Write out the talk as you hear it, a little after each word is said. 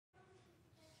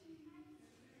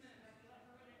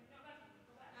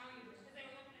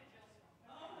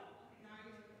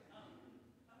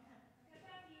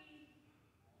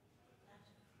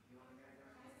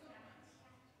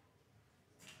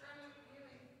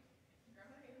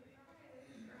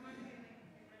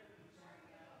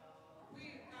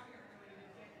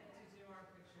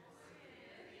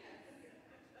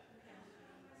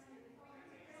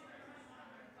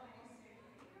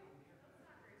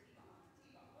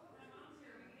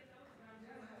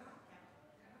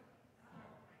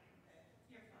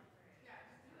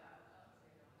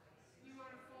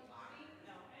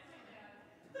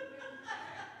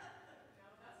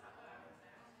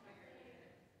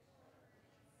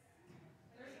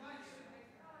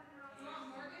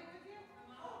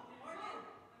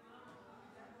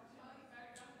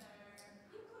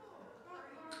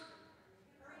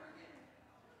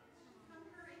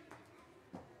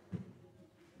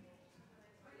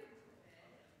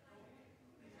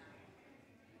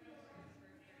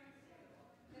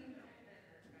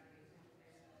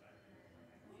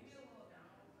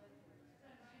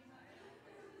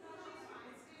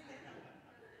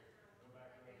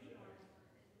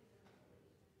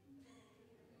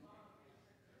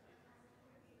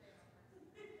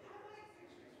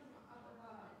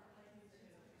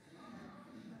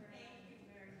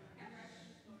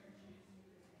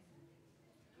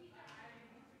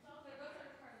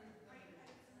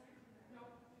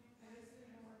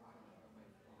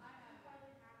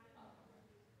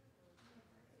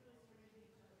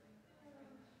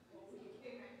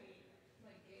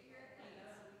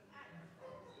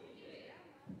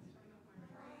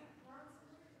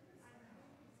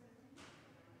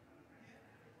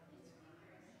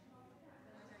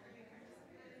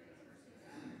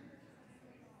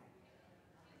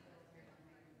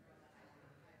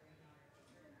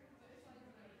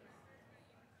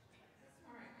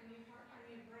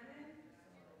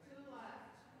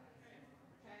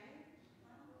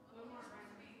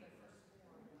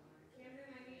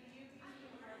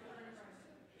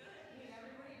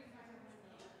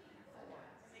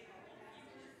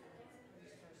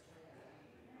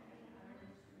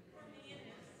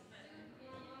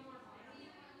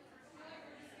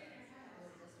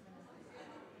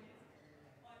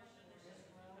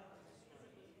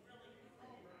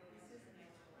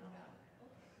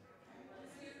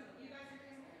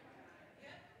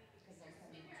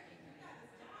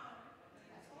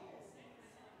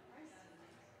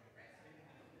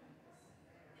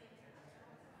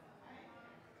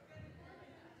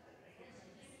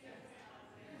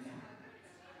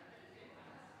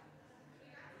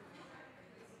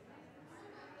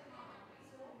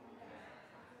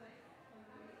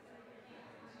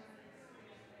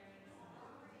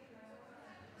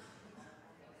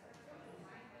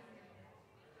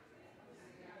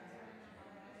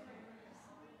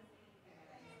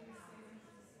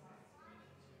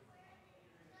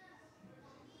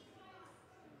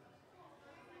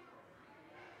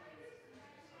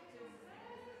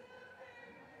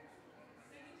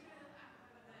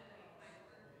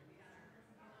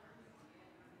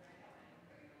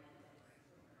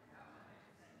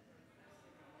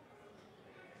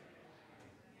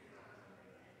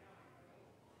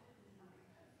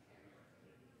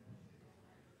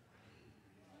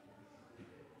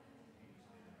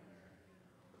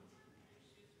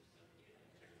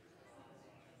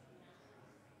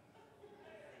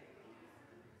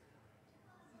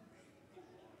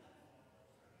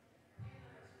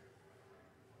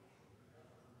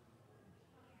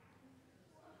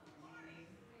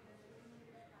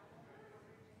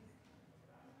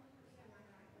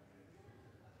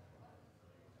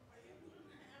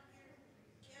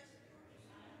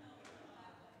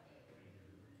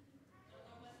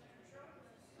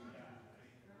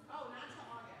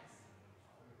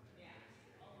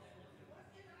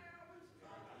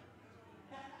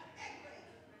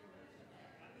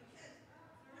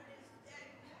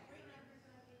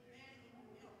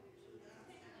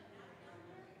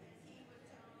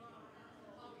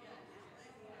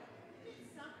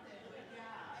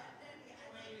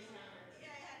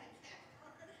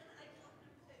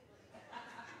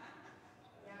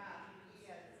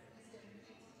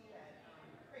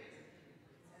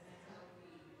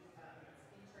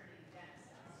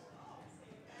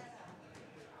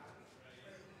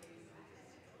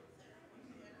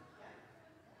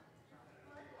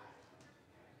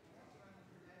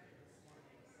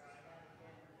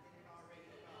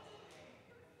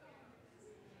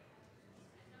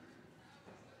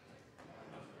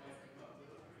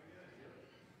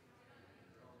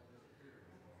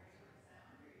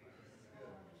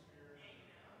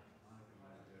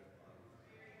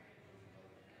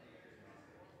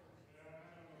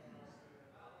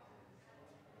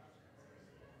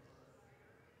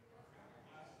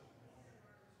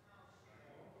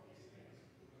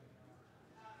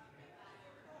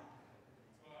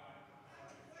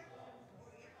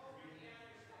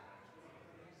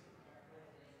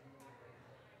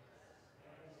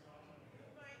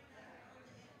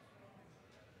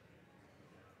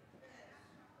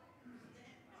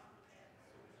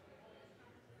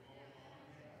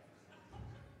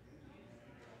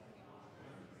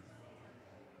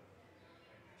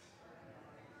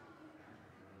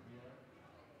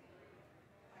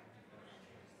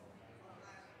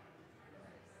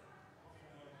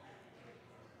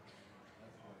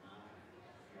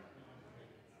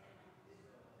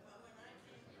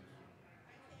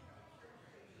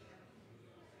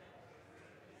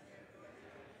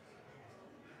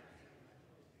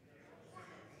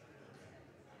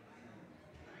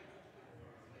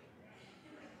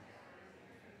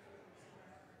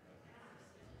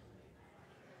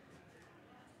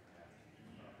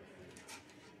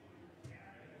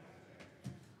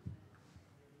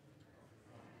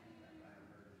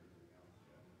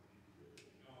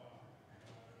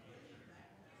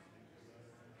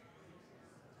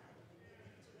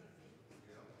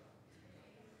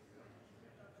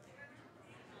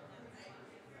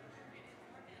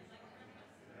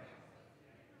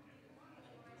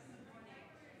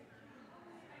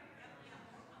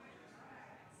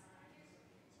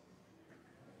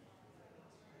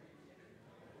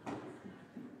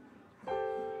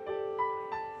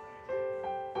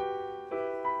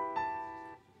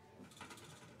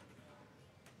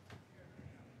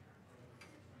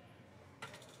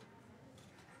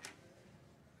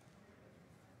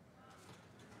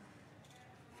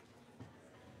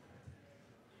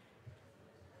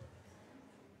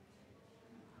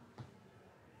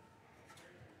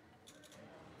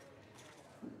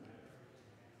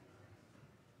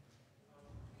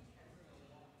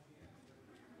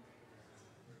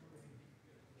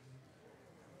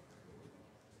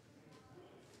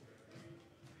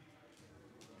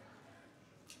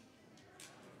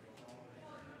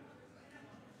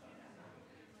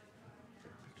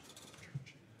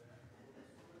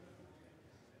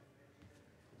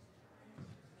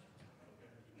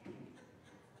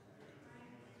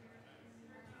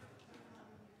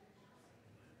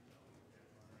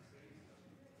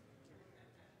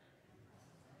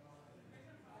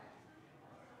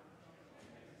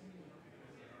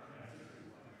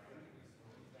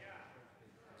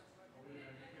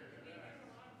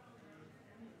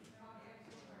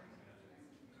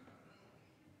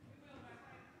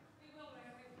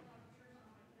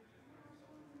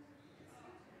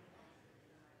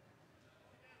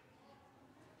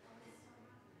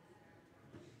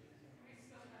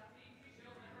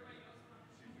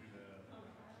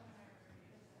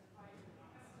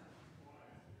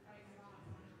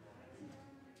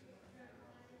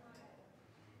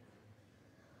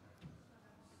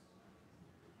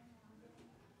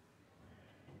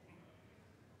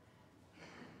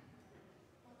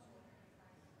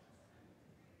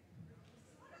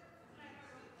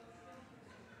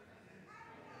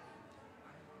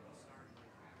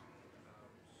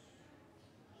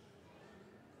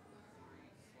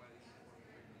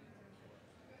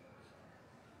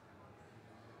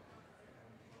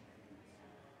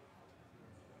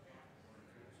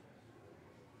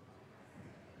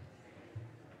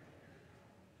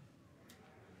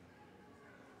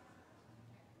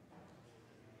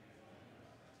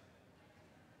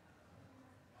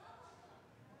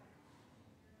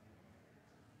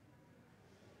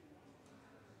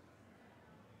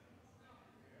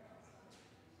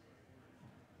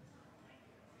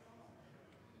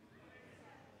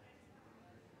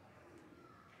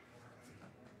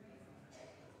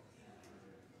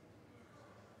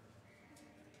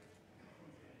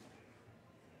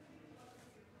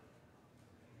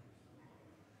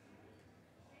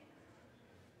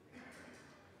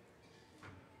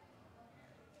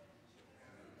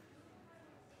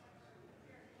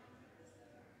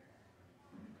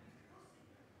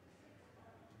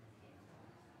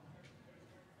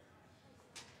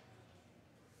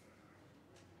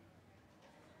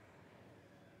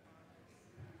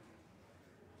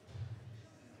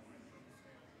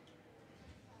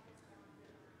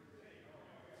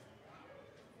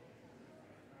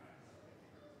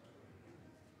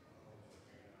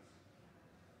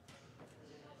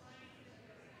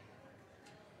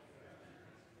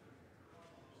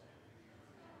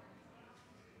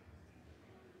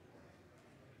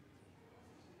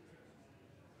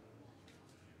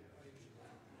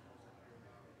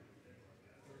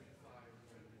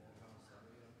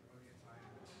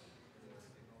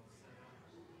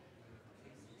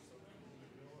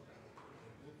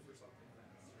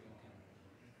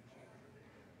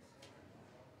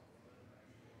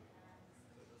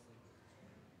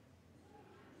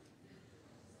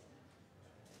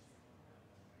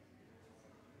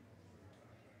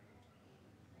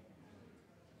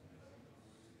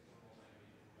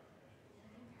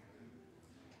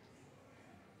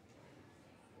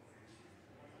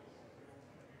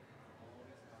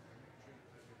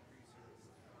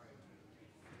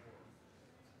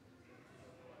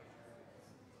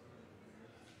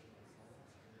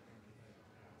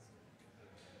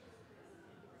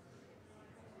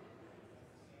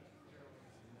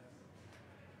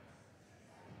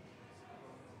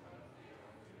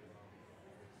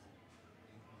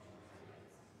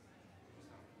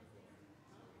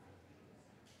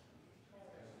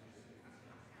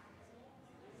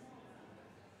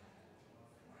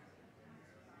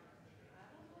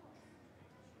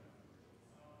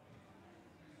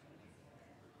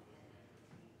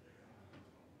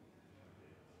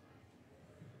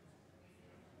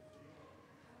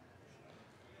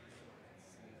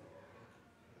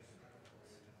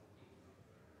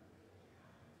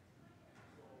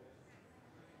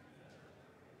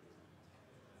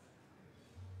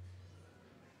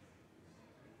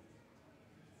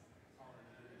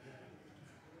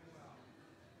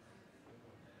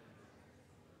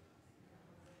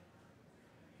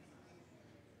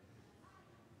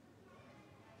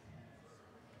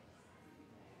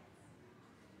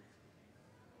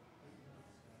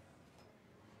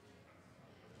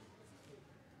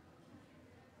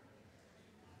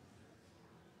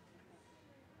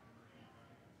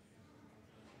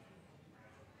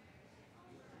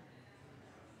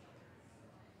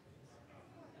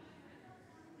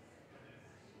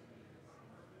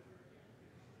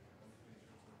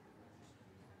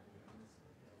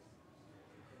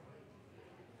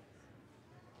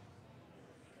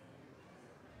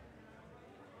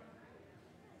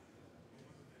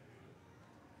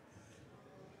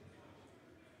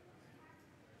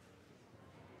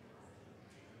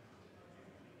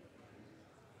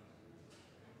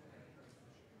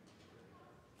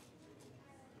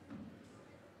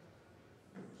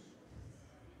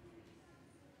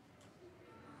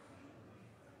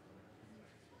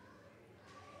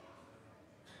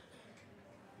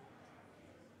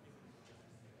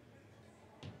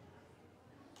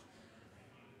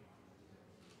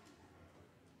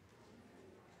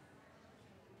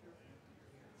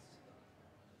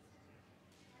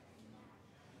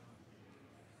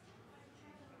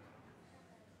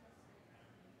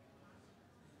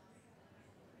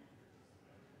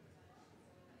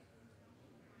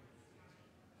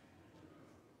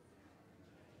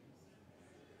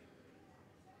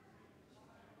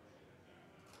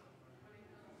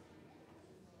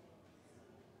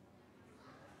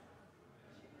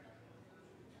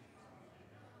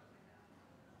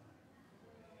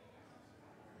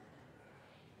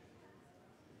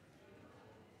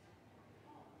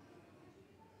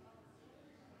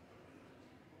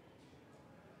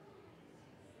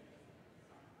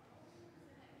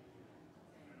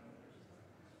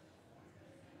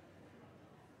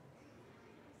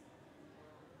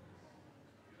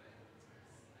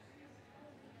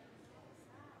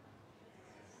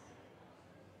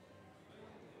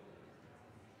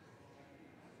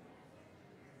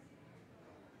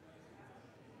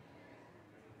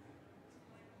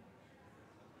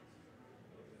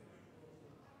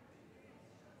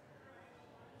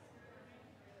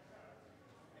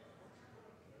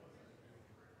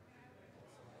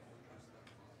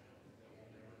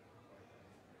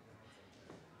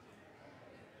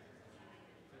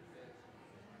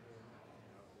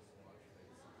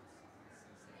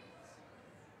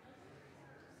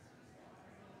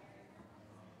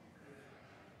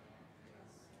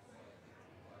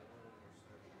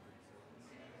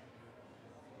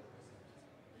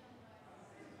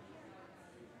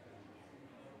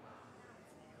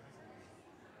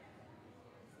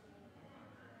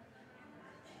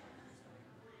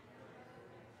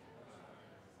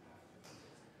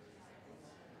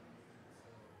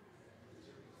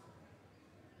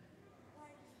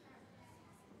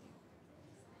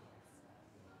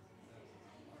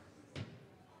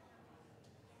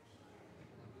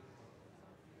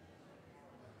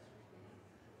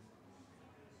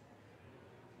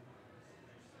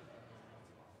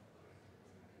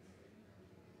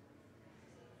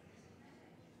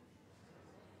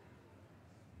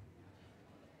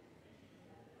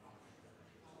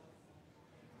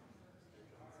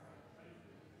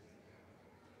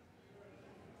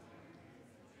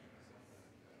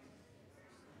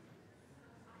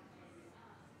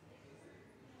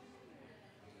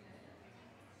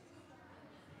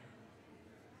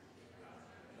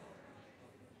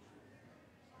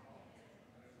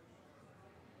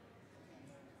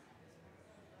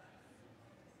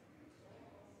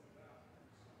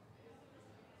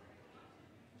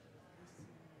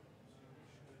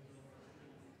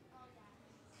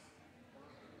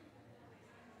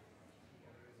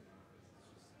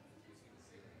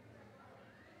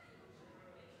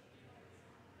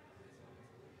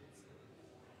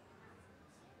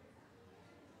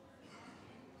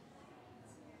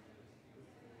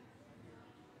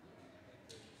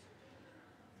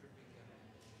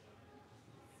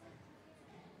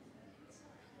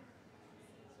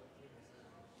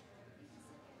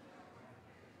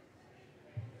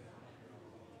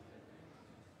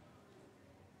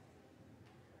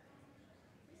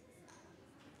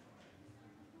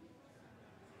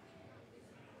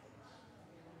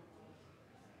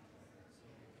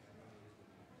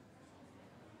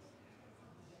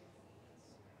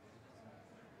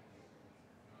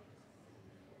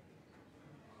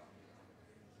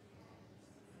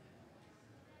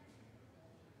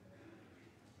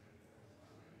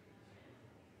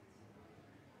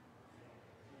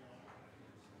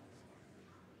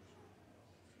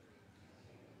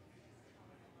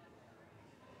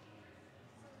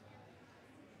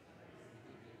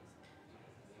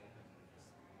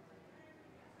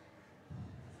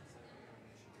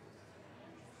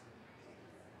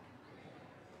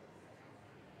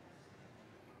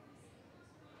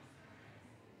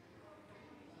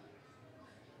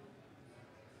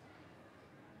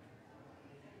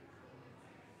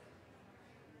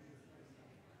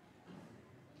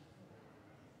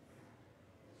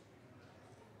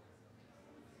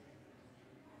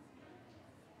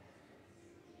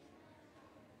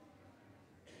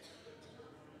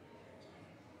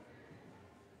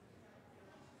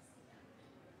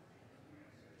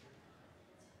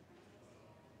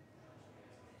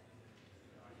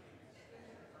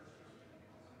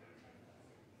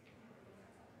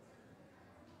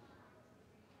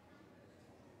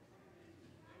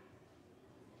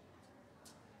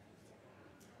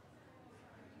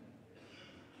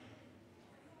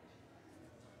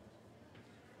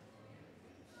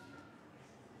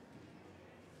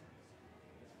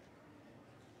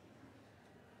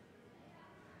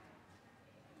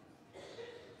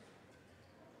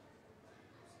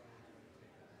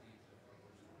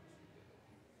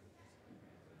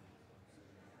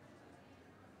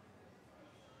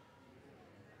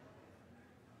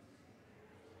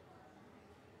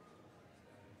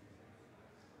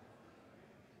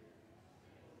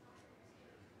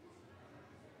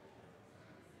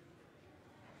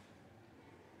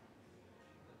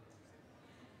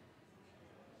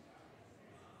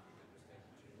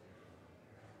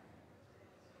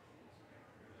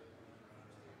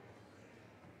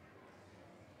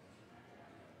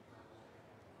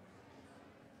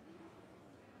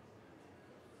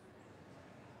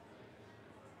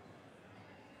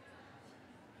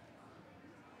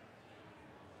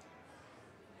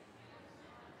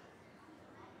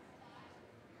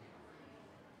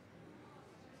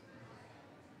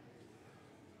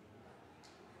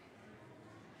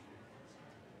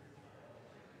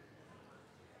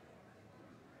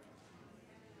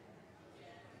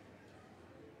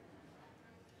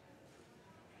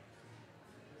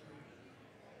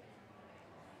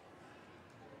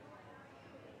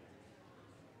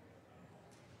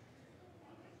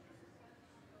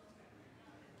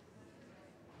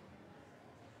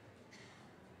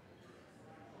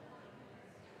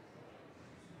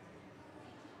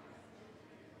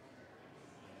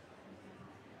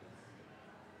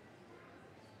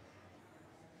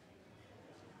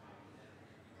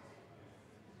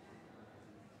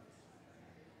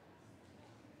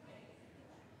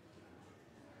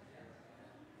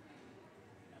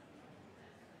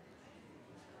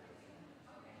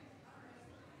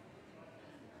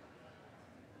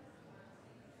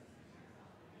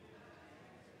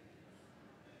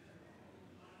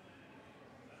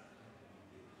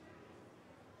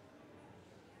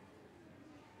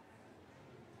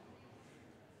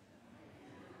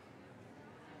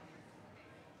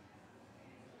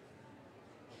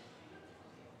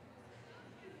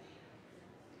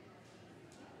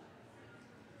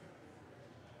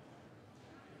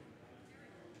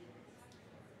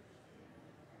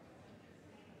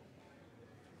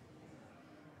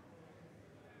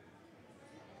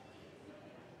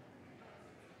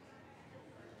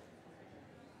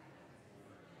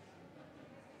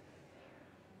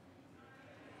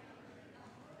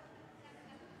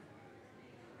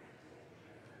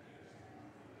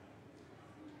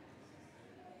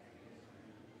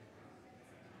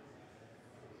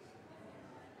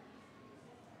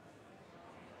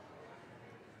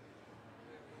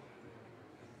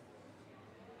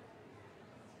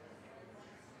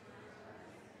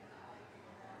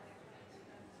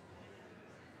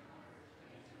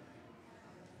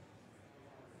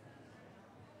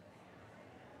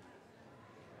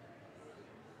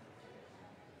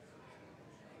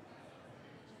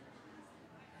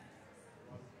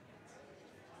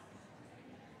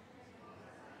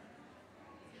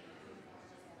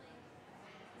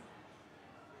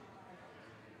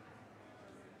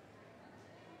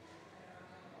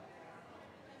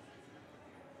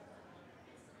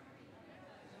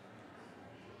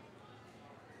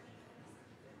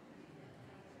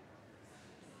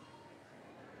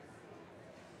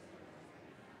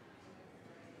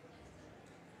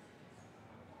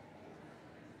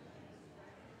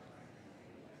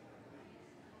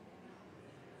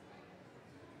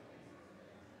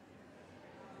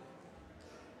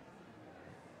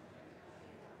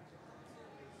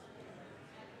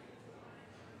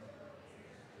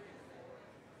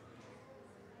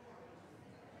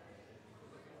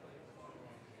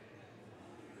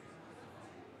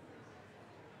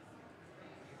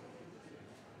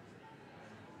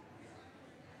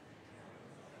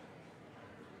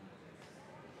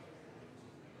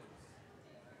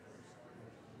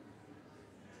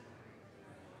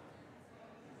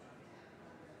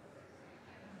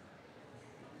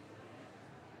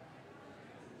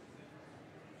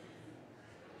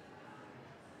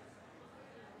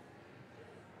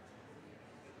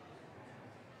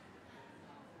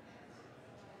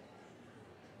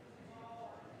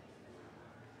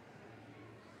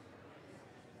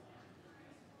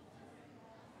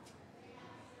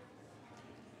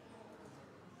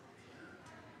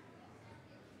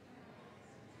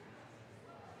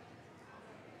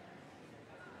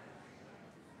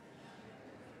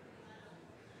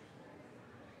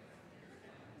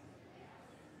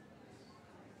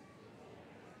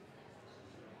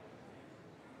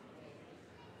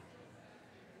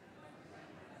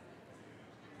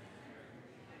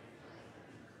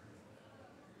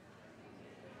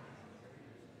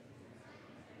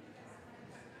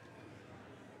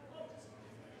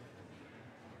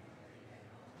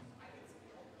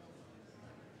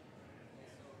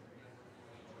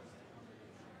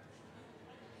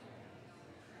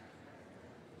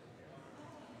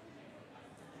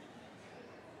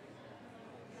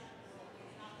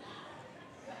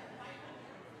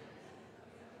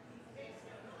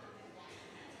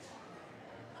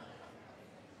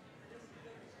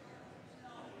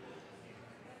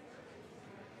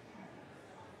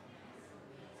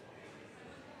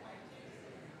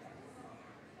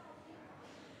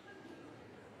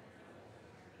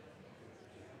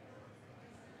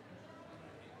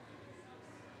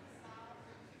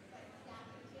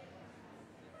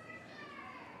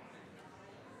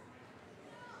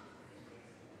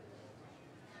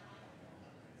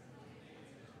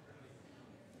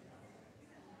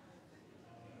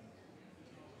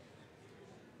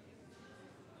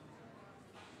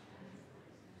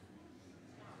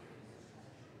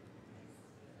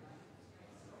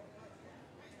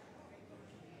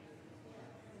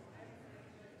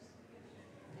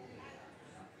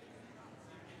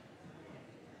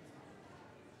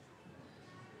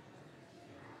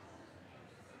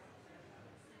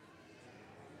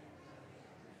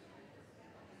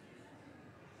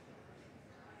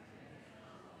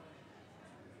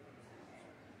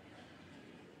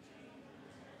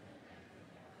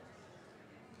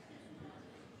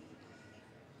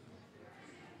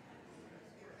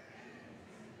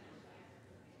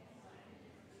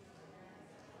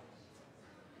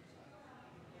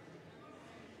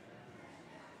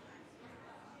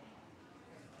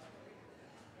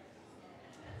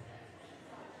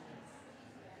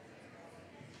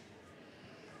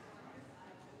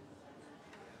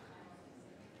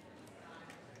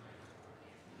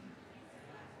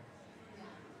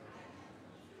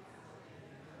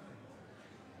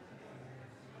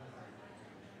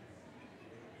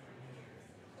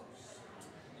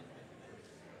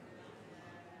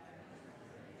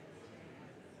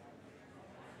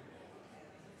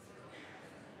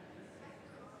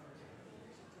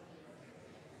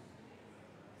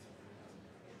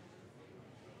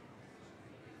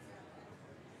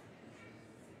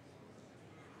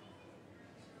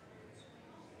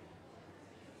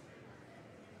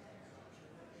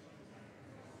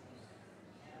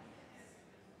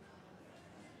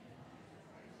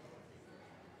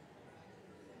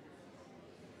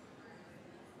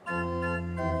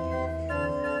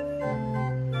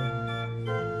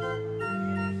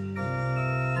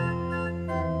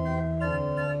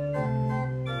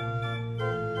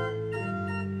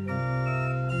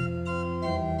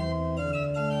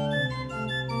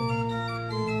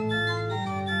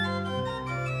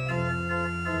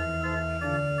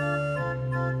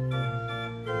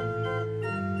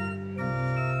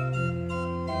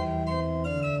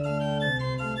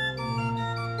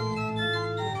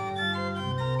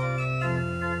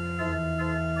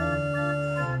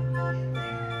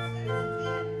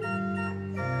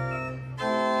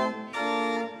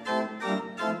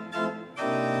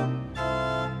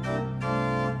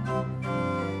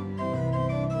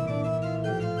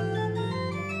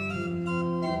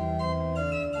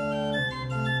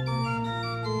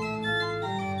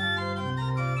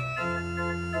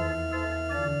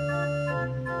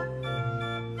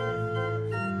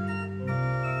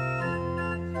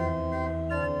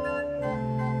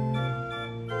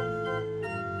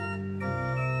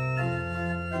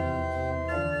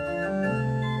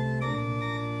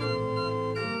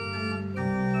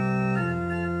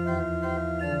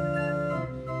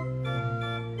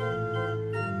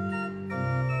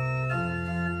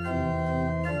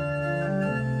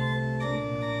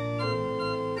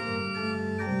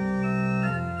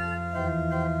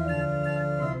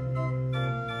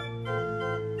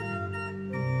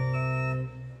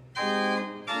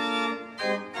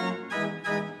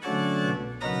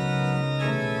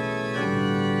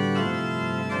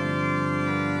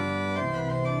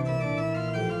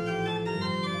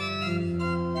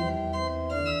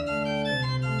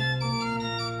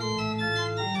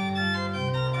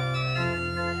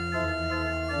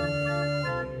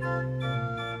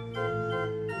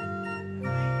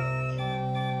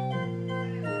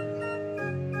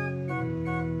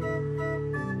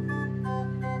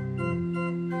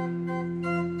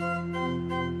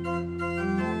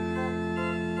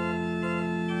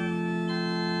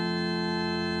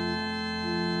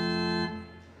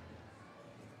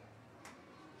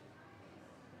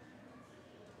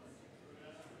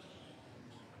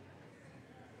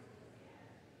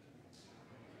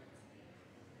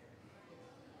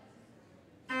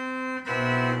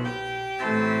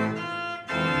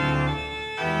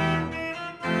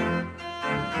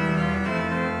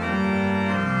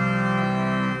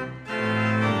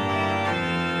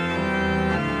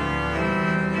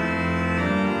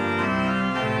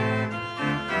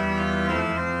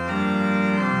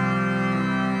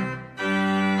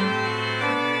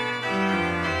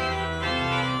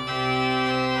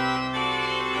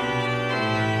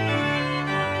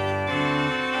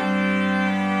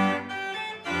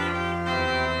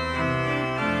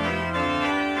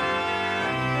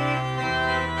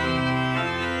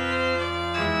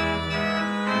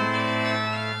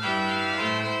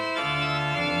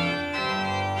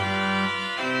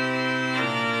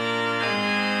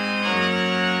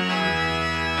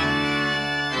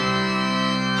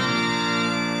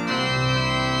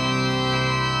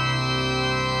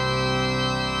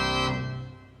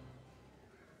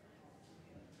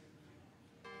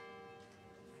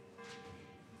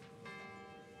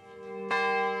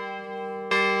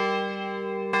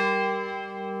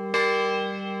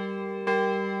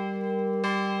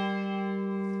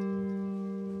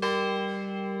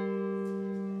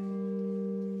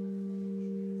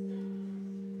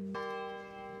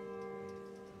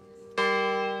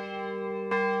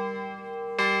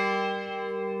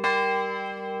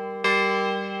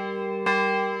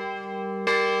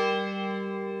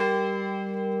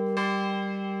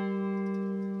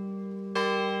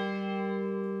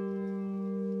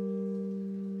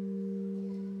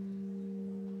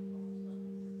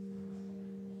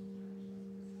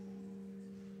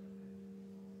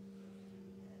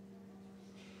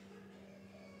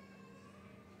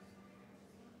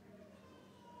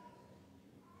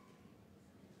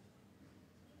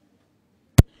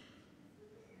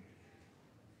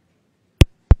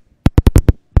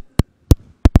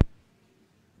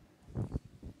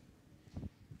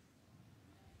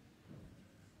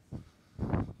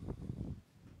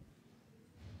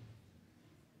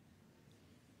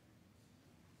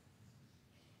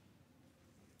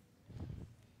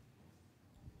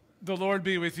The Lord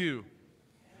be with you.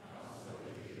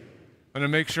 I'm going to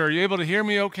make sure. Are you able to hear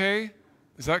me okay?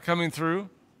 Is that coming through?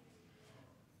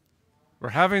 We're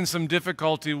having some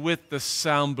difficulty with the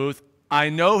sound booth. I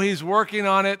know he's working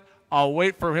on it. I'll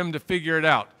wait for him to figure it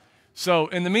out. So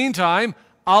in the meantime,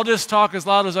 I'll just talk as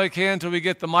loud as I can until we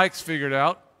get the mics figured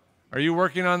out. Are you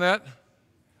working on that?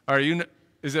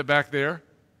 Is it back there?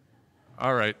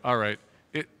 All right.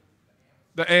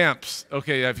 The amps.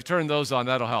 Okay, yeah, if you turn those on,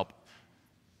 that'll help.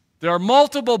 There are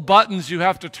multiple buttons you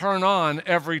have to turn on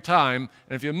every time,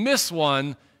 and if you miss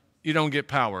one, you don't get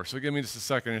power. So give me just a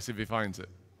second and see if he finds it.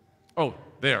 Oh,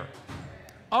 there.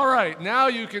 All right, now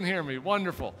you can hear me.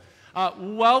 Wonderful.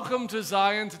 Welcome to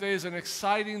Zion. Today is an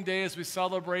exciting day as we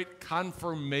celebrate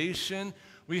confirmation.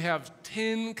 We have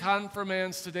 10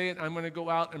 confirmands today, and I'm going to go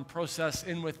out and process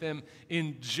in with them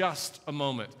in just a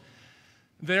moment.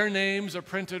 Their names are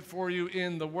printed for you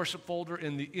in the worship folder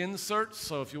in the inserts,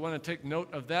 so if you want to take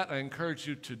note of that, I encourage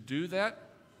you to do that.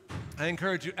 I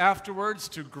encourage you afterwards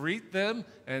to greet them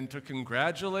and to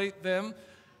congratulate them.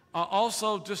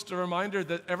 Also, just a reminder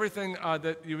that everything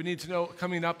that you would need to know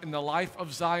coming up in the life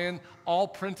of Zion, all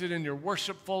printed in your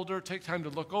worship folder. Take time to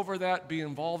look over that, be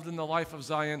involved in the life of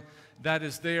Zion. That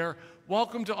is there.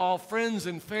 Welcome to all friends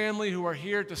and family who are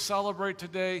here to celebrate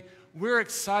today. We're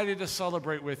excited to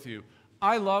celebrate with you.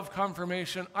 I love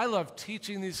confirmation. I love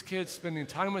teaching these kids, spending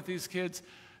time with these kids.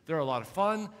 They're a lot of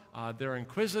fun. They're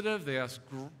inquisitive. They ask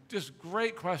just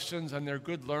great questions, and they're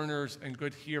good learners and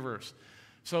good hearers.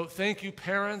 So thank you,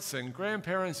 parents and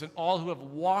grandparents and all who have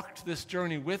walked this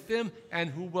journey with them and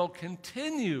who will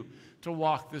continue to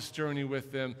walk this journey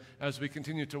with them as we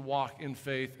continue to walk in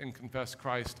faith and confess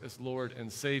Christ as Lord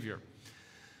and Savior.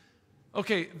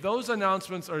 Okay, those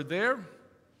announcements are there.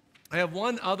 I have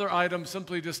one other item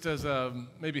simply just as a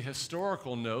maybe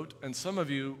historical note, and some of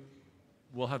you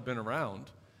will have been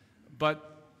around,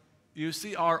 but you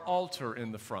see our altar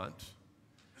in the front.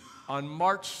 On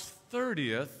March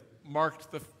 30th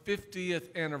marked the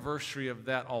 50th anniversary of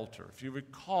that altar. If you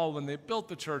recall, when they built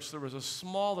the church, there was a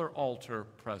smaller altar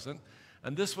present,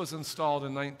 and this was installed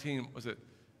in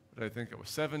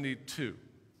 72.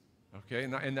 Okay,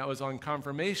 and that was on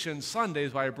Confirmation Sunday,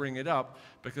 is why I bring it up,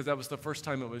 because that was the first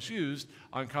time it was used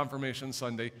on Confirmation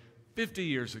Sunday 50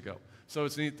 years ago. So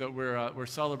it's neat that we're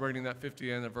celebrating that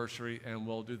 50th anniversary, and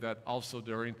we'll do that also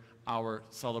during our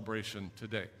celebration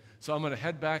today. So I'm going to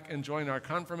head back and join our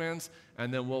confirmands,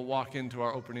 and then we'll walk into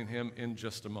our opening hymn in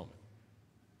just a moment.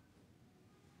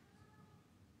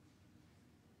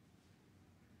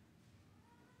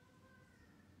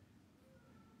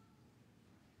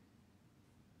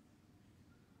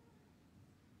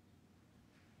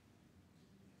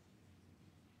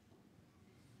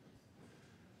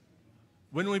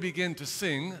 When we begin to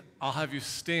sing, I'll have you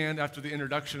stand after the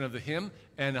introduction of the hymn,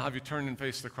 and I'll have you turn and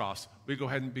face the cross. We go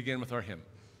ahead and begin with our hymn.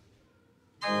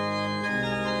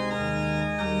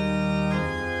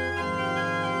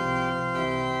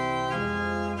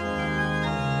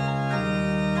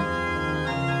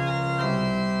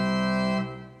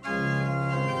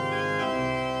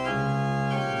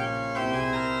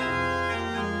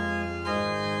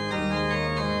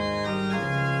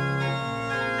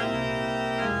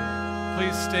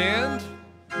 Please stand.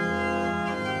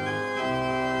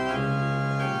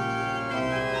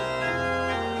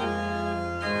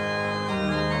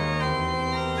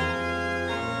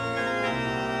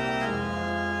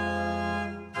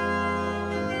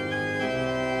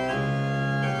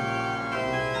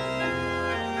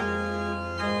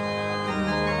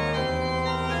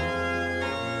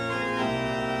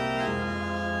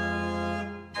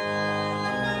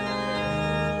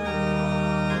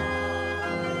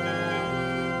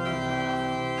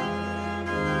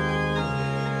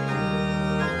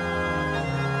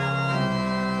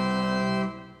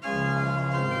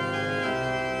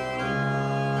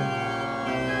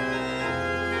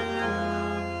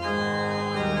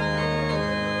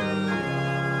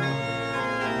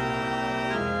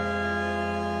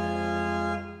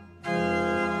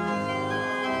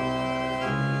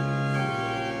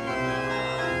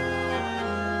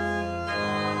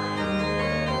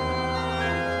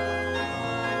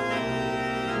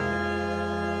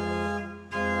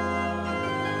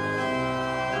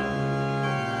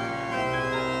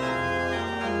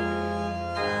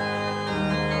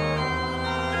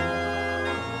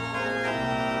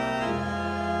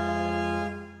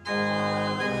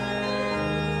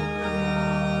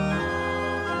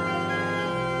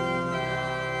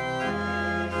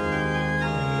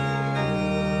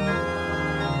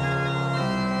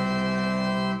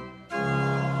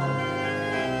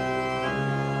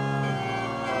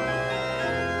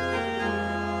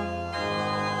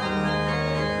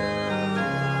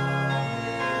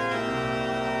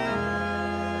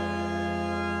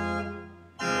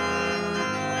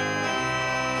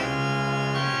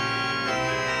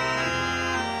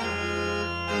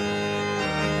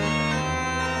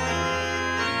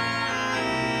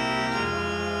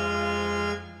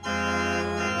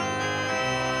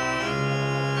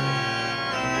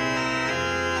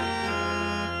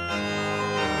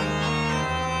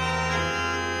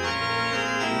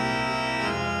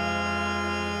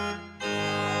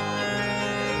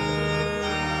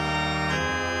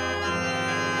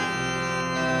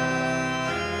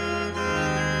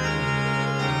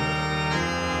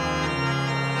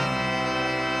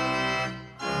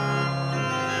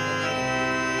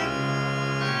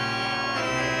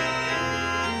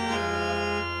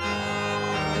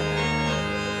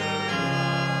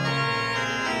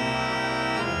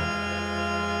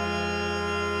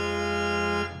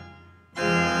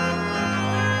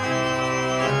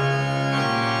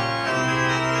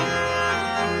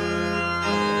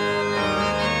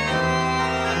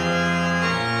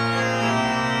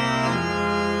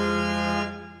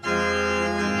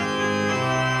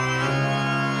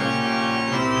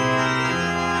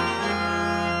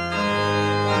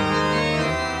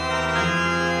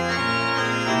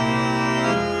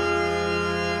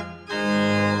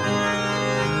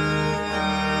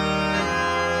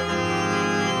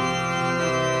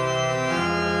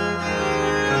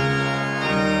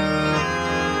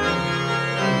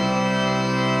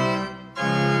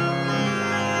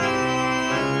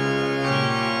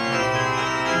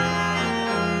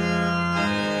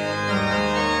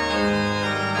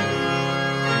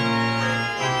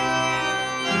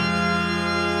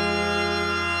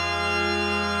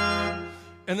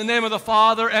 In the name of the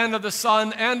Father, and of the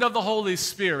Son, and of the Holy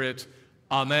Spirit.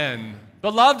 Amen.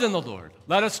 Beloved in the Lord,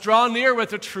 let us draw near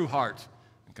with a true heart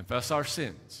and confess our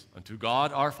sins unto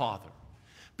God our Father,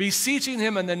 beseeching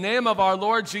him in the name of our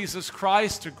Lord Jesus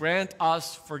Christ to grant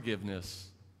us forgiveness.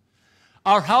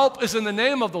 Our help is in the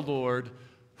name of the Lord,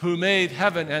 who made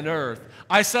heaven and earth.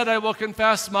 I said, I will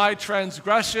confess my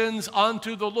transgressions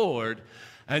unto the Lord,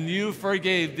 and you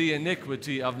forgave the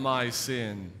iniquity of my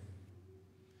sin.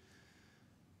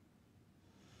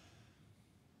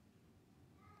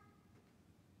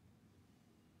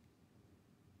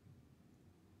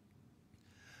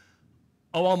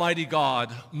 O Almighty God,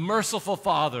 merciful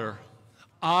Father,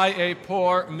 I, a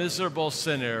poor, miserable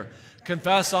sinner,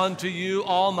 confess unto you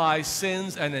all my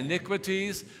sins and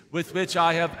iniquities with which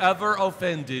I have ever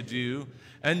offended you,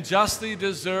 and justly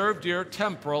deserved your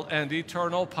temporal and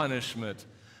eternal punishment.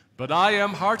 But I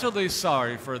am heartily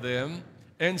sorry for them,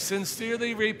 and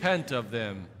sincerely repent of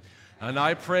them. And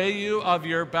I pray you of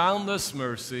your boundless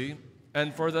mercy,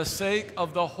 and for the sake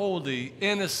of the holy,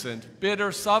 innocent,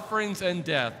 bitter sufferings and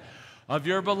death of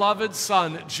your beloved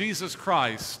Son, Jesus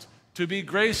Christ, to be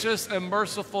gracious and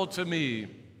merciful to me,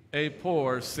 a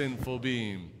poor, sinful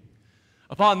being.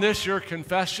 Upon this your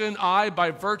confession, I,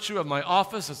 by virtue of my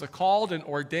office as a called and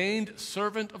ordained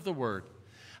servant of the Word,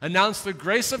 announce the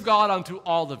grace of God unto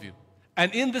all of you.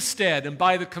 And in the stead and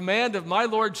by the command of my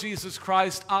Lord Jesus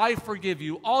Christ, I forgive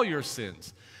you all your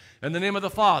sins. In the name of the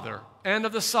Father, and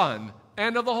of the Son,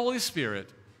 and of the Holy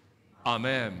Spirit.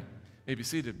 Amen. You may be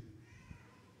seated.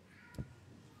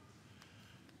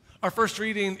 Our first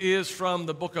reading is from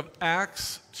the book of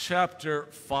Acts, chapter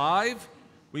 5.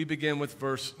 We begin with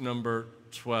verse number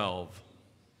 12.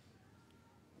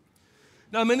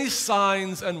 Now many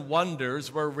signs and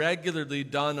wonders were regularly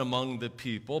done among the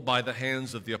people by the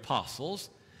hands of the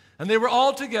apostles, and they were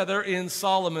all together in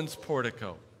Solomon's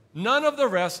portico. None of the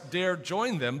rest dared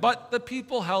join them, but the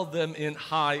people held them in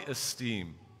high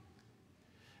esteem.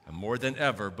 And more than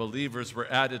ever, believers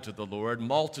were added to the Lord,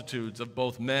 multitudes of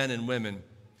both men and women,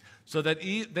 so that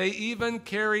they even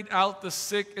carried out the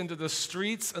sick into the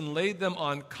streets and laid them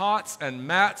on cots and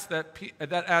mats,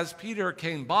 that as Peter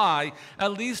came by,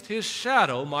 at least his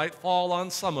shadow might fall on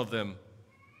some of them.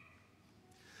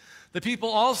 The people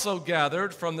also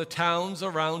gathered from the towns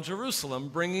around Jerusalem,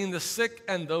 bringing the sick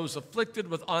and those afflicted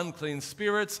with unclean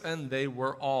spirits, and they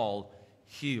were all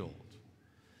healed.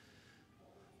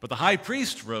 But the high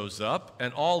priest rose up,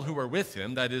 and all who were with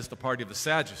him, that is, the party of the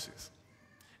Sadducees,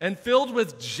 and filled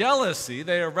with jealousy,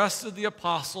 they arrested the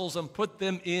apostles and put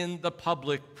them in the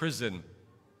public prison.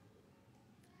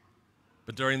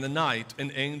 But during the night,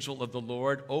 an angel of the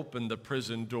Lord opened the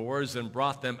prison doors and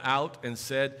brought them out and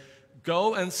said,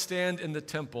 "Go and stand in the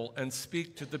temple and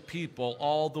speak to the people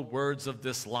all the words of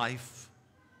this life."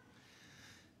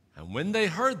 And when they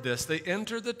heard this, they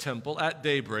entered the temple at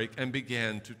daybreak and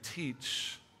began to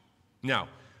teach. Now,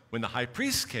 when the high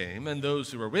priest came and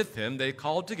those who were with him, they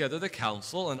called together the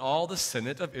council and all the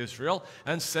senate of Israel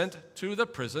and sent to the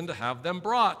prison to have them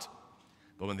brought.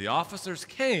 But when the officers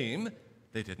came,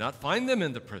 they did not find them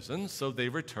in the prison, so they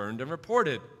returned and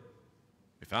reported.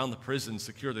 We found the prison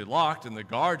securely locked and the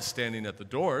guards standing at the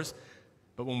doors,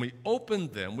 but when we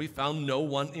opened them, we found no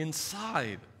one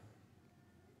inside.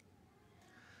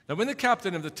 Now when the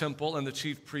captain of the temple and the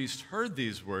chief priest heard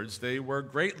these words, they were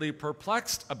greatly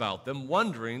perplexed about them,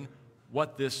 wondering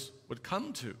what this would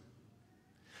come to.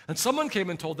 And someone came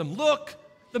and told them, "Look,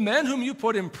 the men whom you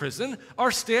put in prison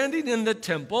are standing in the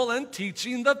temple and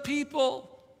teaching the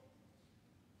people."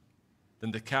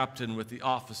 Then the captain with the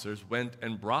officers went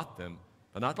and brought them,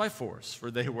 but not by force,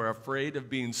 for they were afraid of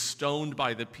being stoned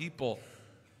by the people.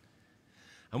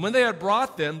 And when they had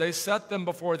brought them, they set them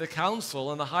before the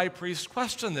council, and the high priest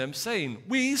questioned them, saying,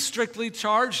 "We strictly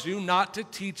charged you not to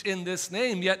teach in this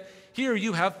name, yet here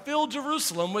you have filled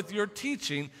Jerusalem with your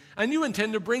teaching, and you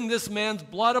intend to bring this man's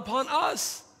blood upon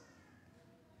us."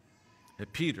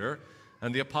 And Peter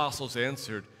and the apostles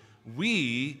answered,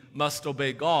 "We must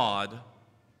obey God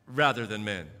rather than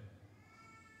men.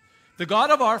 The God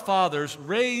of our fathers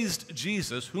raised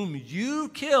Jesus, whom you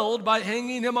killed by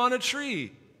hanging him on a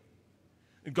tree.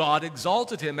 God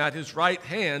exalted him at his right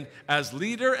hand as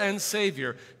leader and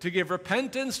Savior to give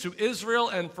repentance to Israel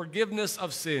and forgiveness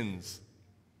of sins.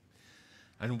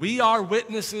 And we are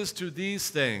witnesses to these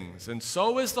things, and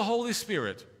so is the Holy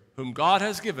Spirit, whom God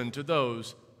has given to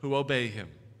those who obey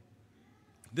him."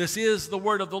 This is the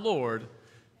word of the Lord.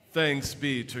 Thanks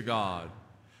be to God.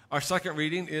 Our second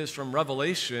reading is from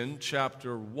Revelation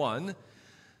chapter 1.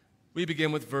 We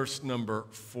begin with verse number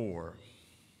 4.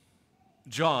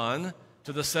 John,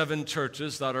 to the 7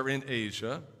 churches that are in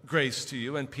Asia, grace to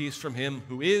you and peace from him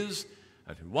who is,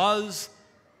 and who was,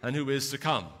 and who is to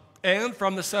come, and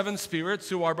from the seven spirits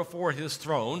who are before his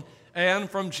throne, and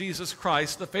from Jesus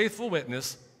Christ, the faithful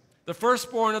witness, the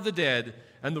firstborn of the dead,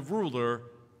 and the ruler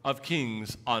of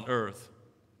kings on earth.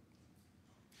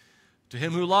 To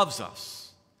him who loves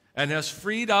us and has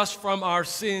freed us from our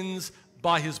sins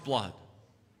by his blood,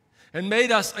 and made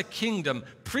us a kingdom,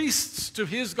 priests to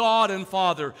his God and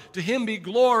Father, to him be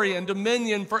glory and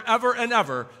dominion forever and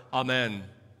ever. Amen.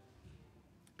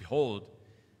 Behold,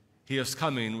 he is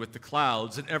coming with the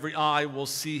clouds, and every eye will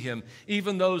see him,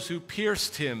 even those who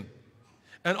pierced him.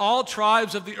 And all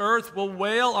tribes of the earth will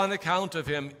wail on account of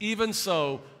him. Even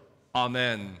so,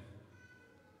 Amen.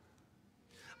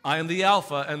 I am the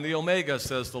Alpha and the Omega,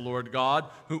 says the Lord God,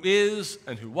 who is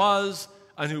and who was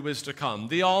and who is to come,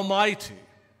 the Almighty.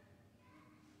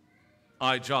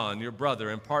 I, John, your brother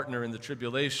and partner in the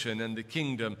tribulation and the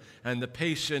kingdom and the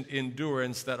patient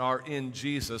endurance that are in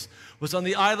Jesus, was on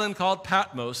the island called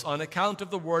Patmos on account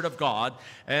of the word of God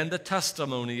and the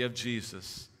testimony of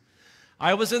Jesus.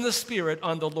 I was in the Spirit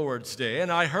on the Lord's day,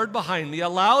 and I heard behind me a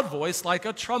loud voice like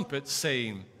a trumpet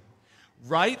saying,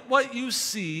 "Write what you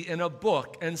see in a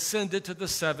book and send it to the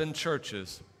seven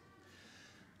churches,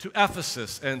 to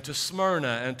Ephesus and to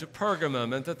Smyrna and to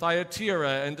Pergamum and to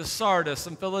Thyatira and to Sardis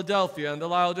and Philadelphia and to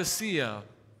Laodicea."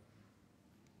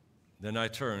 Then I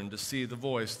turned to see the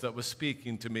voice that was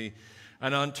speaking to me,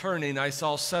 and on turning I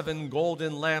saw 7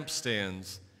 golden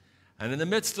lampstands, and in the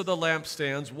midst of the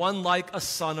lampstands one like a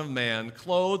son of man,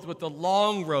 clothed with a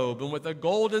long robe and with a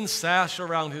golden sash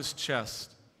around his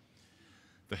chest.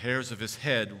 The hairs of his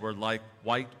head were like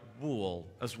white wool,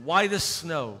 as white as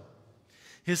snow.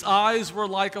 His eyes were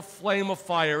like a flame of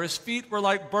fire. His feet were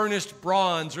like burnished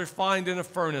bronze refined in a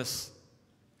furnace.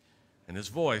 And his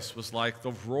voice was like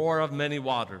the roar of many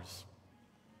waters.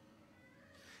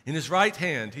 In his right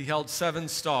hand he held 7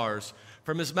 stars.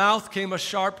 From his mouth came a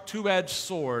sharp 2-edged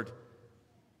sword,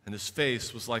 and his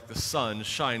face was like the sun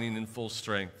shining in full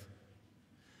strength.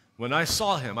 When I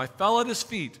saw him, I fell at his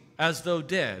feet as though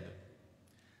dead.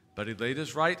 But he laid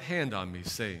his right hand on me,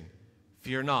 saying,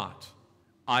 "Fear not,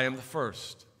 I am the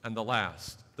first and the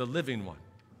last, the living one.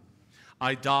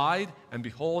 I died, and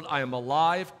behold, I am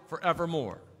alive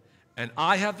forevermore, and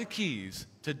I have the keys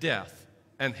to death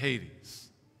and Hades."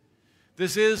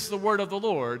 This is the word of the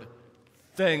Lord.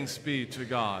 Thanks be to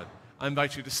God. I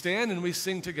invite you to stand and we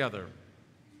sing together.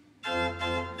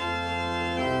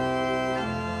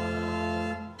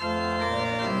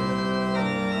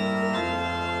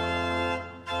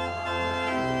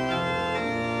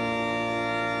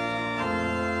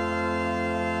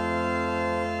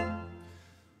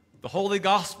 The Holy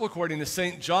Gospel according to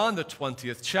St. John, the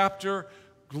 20th chapter.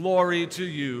 Glory to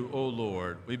you, O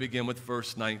Lord. We begin with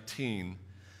verse 19.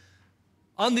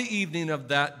 On the evening of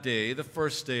that day, the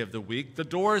first day of the week, the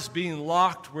doors being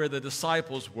locked where the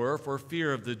disciples were for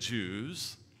fear of the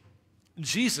Jews,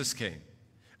 Jesus came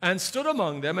and stood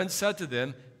among them and said to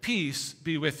them, "Peace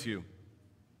be with you."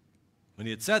 When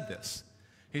he had said this,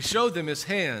 he showed them his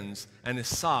hands and his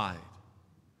side.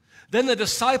 Then the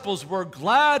disciples were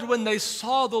glad when they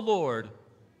saw the Lord.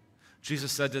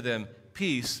 Jesus said to them,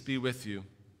 "Peace be with you.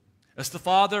 As the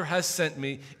Father has sent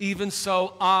me, even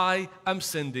so I am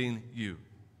sending you."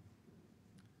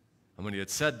 And when he had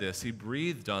said this, he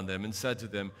breathed on them and said to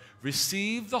them,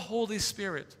 "Receive the Holy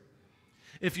Spirit.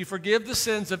 If you forgive the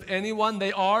sins of anyone,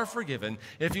 they are forgiven.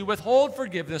 If you withhold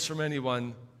forgiveness from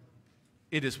anyone,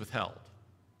 it is withheld."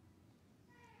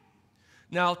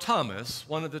 Now Thomas,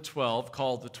 one of the 12,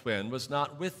 called the twin, was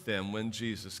not with them when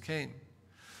Jesus came.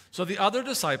 So the other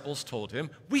disciples told him,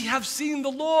 "We have seen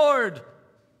the Lord."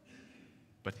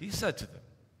 But he said to them,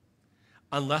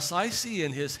 "Unless I see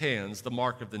in his hands the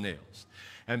mark of the nails,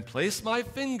 and place my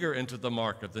finger into the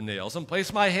mark of the nails, and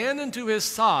place my hand into his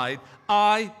side,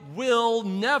 I will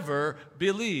never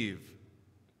believe."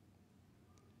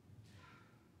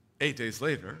 8 days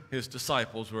later, his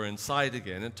disciples were inside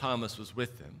again, and Thomas was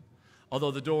with them.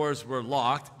 Although the doors were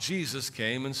locked, Jesus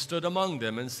came and stood among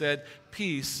them and said,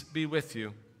 "Peace be with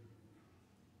you."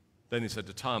 Then he said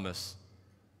to Thomas,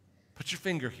 "Put your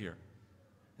finger here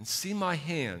and see my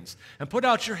hands, and put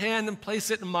out your hand and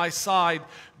place it in my side.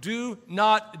 Do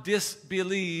not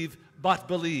disbelieve, but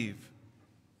believe."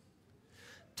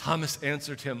 Thomas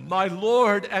answered him, "My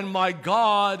Lord and my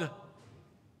God."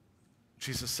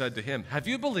 Jesus said to him, "Have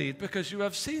you believed because you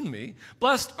have seen me?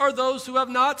 Blessed are those who have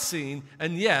not seen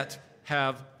and yet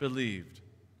have believed."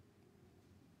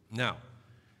 Now,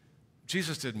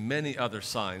 Jesus did many other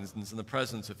signs in the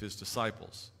presence of his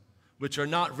disciples, which are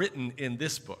not written in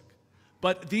this book.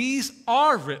 But these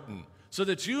are written so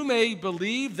that you may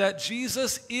believe that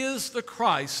Jesus is the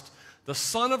Christ, the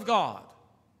Son of God,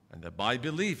 and that by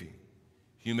believing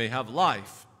you may have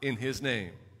life in his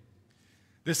name.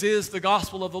 This is the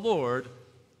gospel of the Lord.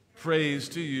 Praise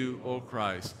to you, O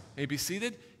Christ. May be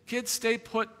seated. Kids, stay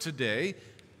put today.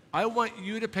 I want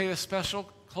you to pay a special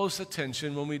close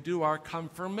attention when we do our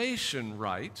confirmation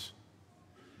rite,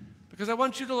 because I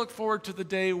want you to look forward to the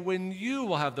day when you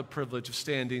will have the privilege of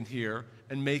standing here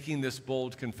and making this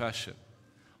bold confession.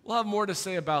 We'll have more to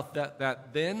say about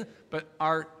that then, but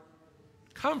our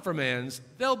confirmands,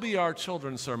 they'll be our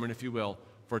children's sermon, if you will,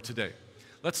 for today.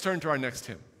 Let's turn to our next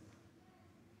hymn.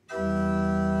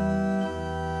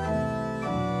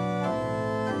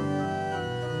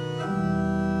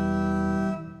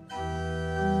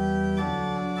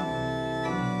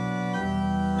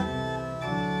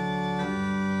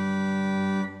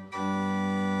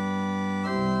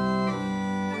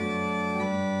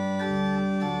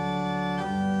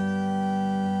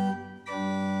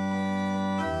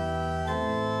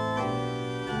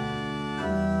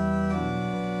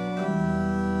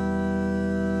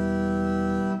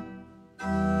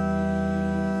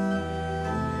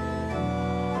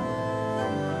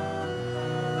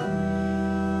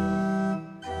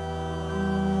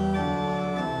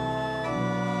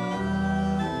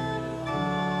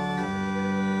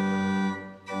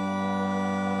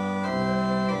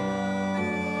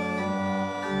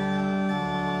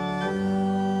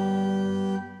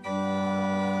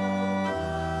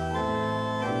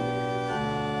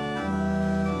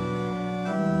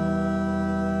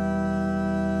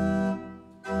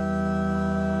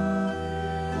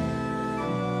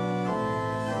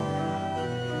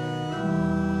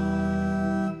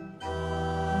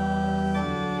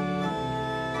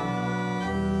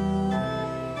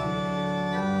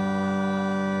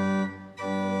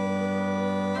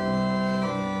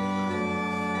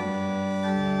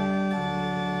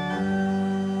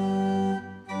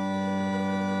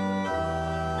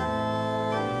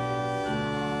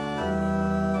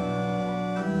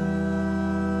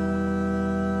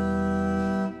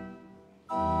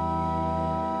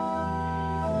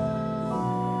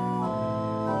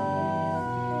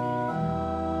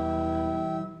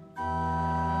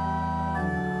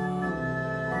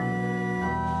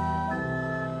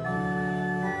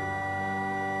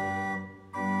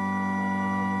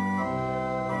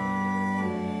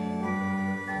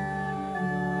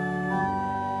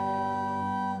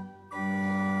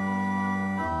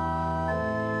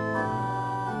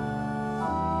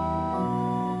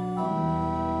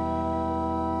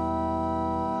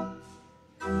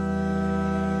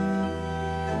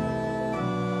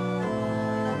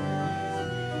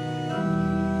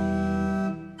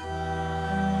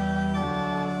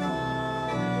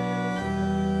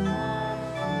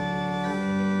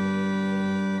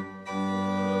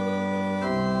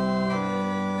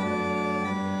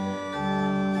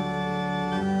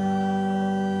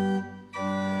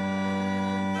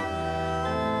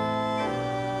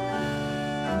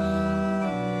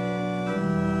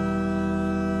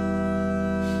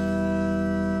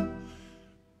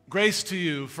 Grace to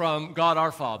you from God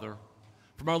our Father,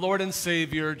 from our Lord and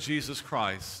Savior, Jesus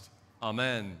Christ.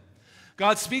 Amen.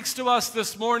 God speaks to us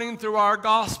this morning through our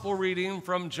gospel reading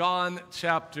from John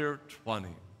chapter 20.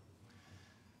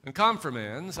 And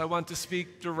confirmands, I want to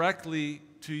speak directly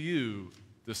to you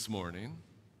this morning.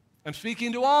 I'm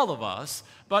speaking to all of us,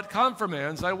 but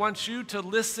confirmands, I want you to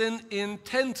listen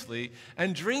intently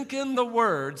and drink in the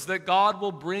words that God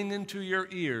will bring into your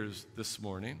ears this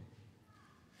morning.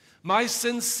 My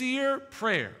sincere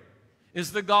prayer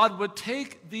is that God would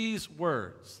take these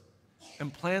words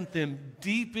and plant them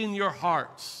deep in your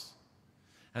hearts,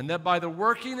 and that by the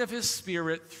working of His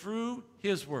Spirit through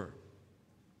His Word,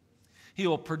 He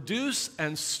will produce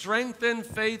and strengthen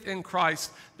faith in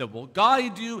Christ that will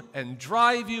guide you and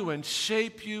drive you and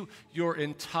shape you your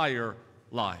entire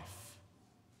life.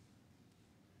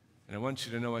 And I want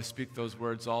you to know I speak those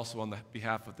words also on the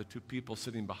behalf of the two people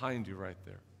sitting behind you right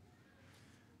there.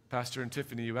 Pastor and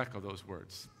Tiffany, you echo those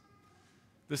words.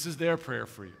 This is their prayer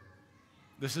for you.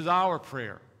 This is our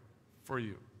prayer for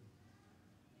you.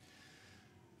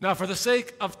 Now, for the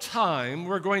sake of time,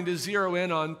 we're going to zero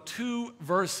in on two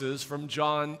verses from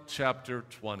John chapter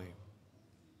 20.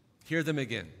 Hear them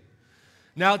again.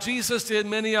 Now, Jesus did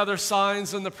many other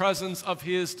signs in the presence of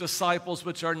His disciples,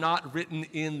 which are not written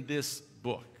in this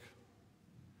book.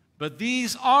 But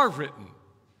these are written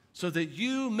so that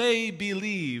you may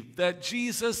believe that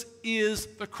Jesus is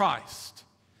the Christ,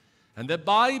 and that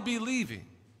by believing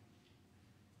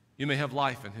you may have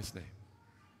life in His name.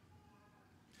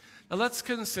 Now let's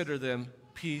consider them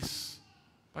piece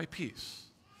by piece.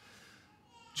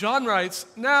 John writes,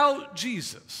 now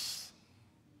Jesus.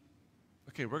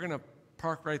 Okay, we're going to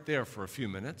park right there for a few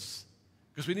minutes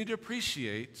because we need to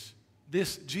appreciate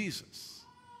this Jesus.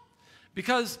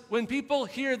 Because when people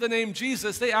hear the name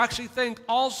Jesus, they actually think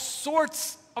all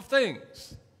sorts of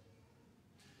things.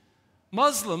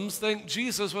 Muslims think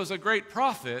Jesus was a great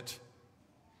prophet,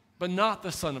 but not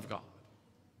the Son of God.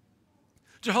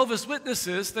 Jehovah's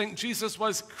Witnesses think Jesus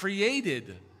was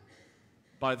created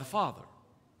by the Father.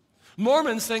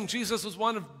 Mormons think Jesus was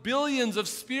one of billions of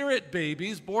spirit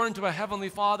babies born to a heavenly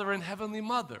Father and heavenly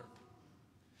Mother.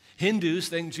 Hindus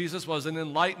think Jesus was an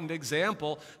enlightened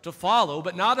example to follow,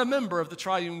 but not a member of the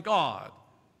triune God.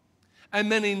 And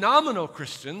many nominal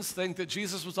Christians think that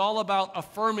Jesus was all about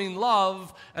affirming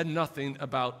love and nothing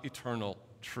about eternal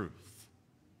truth.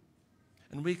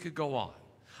 And we could go on.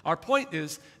 Our point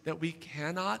is that we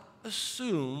cannot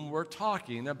assume we're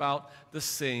talking about the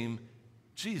same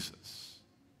Jesus.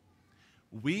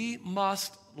 We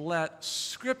must let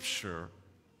Scripture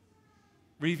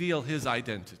reveal his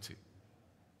identity.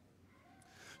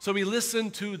 So we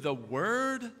listen to the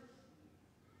Word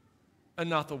and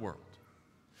not the world.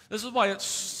 This is why it's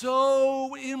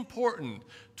so important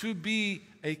to be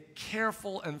a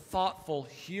careful and thoughtful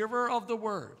hearer of the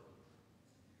Word,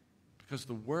 because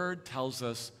the Word tells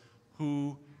us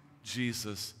who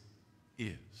Jesus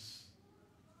is.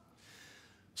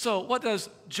 So what does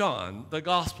John, the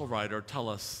gospel writer, tell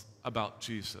us about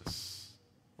Jesus?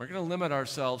 We're going to limit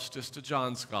ourselves just to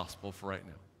John's gospel for right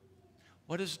now.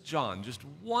 What is John, just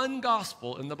one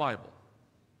gospel in the Bible?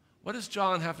 What does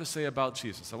John have to say about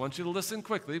Jesus? I want you to listen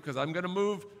quickly because I'm going to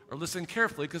move, or listen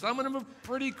carefully because I'm going to move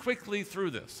pretty quickly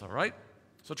through this, all right?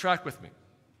 So track with me.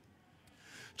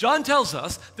 John tells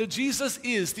us that Jesus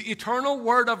is the eternal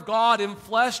Word of God in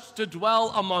flesh to dwell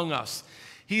among us.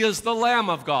 He is the Lamb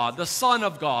of God, the Son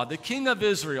of God, the King of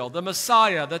Israel, the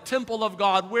Messiah, the temple of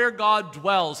God, where God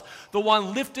dwells, the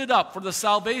one lifted up for the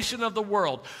salvation of the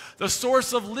world, the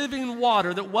source of living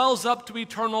water that wells up to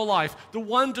eternal life, the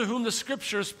one to whom the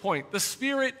Scriptures point, the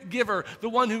Spirit giver, the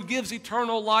one who gives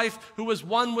eternal life, who is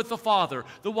one with the Father,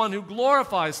 the one who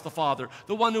glorifies the Father,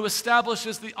 the one who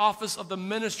establishes the office of the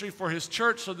ministry for his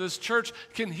church so this church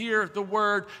can hear the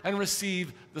word and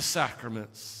receive the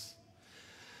sacraments.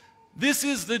 This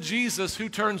is the Jesus who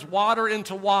turns water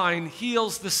into wine,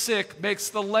 heals the sick, makes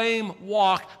the lame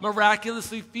walk,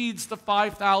 miraculously feeds the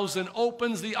 5,000,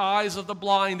 opens the eyes of the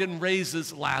blind, and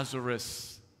raises Lazarus.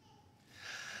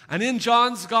 And in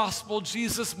John's gospel,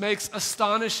 Jesus makes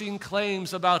astonishing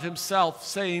claims about himself,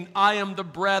 saying, I am the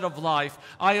bread of life.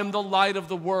 I am the light of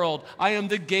the world. I am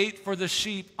the gate for the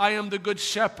sheep. I am the good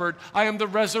shepherd. I am the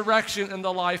resurrection and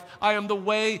the life. I am the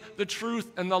way, the truth,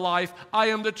 and the life. I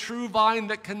am the true vine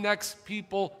that connects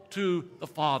people to the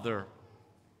Father.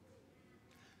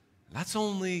 That's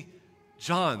only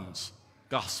John's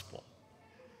gospel.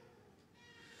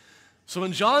 So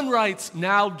when John writes,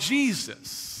 now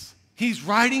Jesus, he's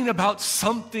writing about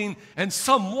something and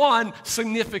someone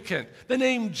significant. The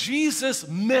name Jesus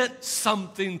meant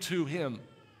something to him.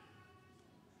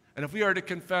 And if we are to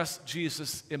confess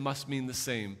Jesus, it must mean the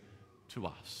same to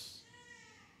us.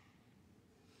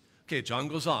 Okay, John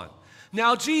goes on.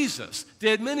 Now Jesus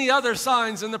did many other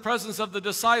signs in the presence of the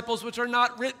disciples which are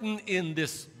not written in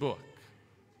this book.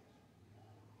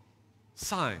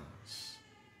 Signs.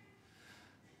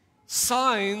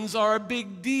 Signs are a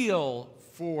big deal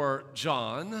for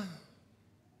John.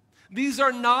 These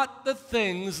are not the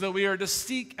things that we are to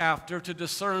seek after to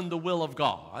discern the will of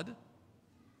God,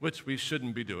 which we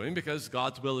shouldn't be doing because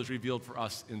God's will is revealed for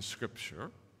us in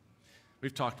Scripture.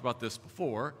 We've talked about this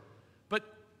before. But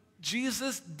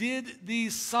Jesus did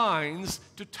these signs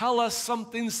to tell us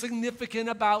something significant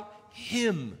about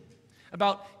him,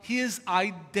 about his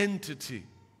identity.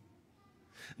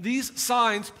 These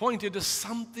signs pointed to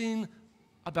something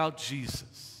about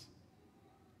Jesus.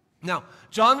 Now,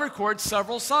 John records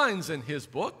several signs in his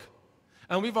book,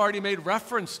 and we've already made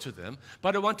reference to them,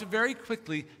 but I want to very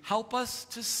quickly help us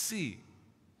to see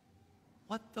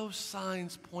what those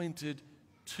signs pointed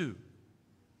to.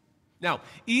 Now,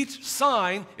 each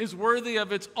sign is worthy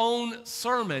of its own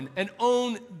sermon, an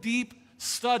own deep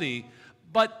study,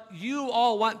 but you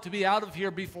all want to be out of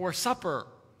here before supper.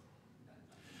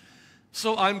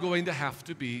 So I'm going to have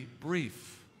to be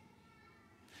brief.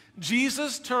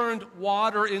 Jesus turned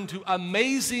water into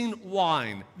amazing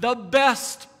wine, the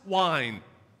best wine.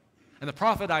 And the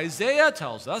prophet Isaiah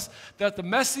tells us that the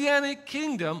Messianic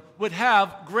kingdom would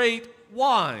have great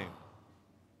wine.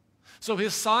 So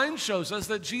his sign shows us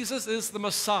that Jesus is the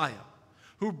Messiah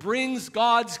who brings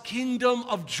God's kingdom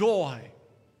of joy.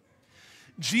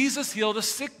 Jesus healed a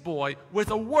sick boy with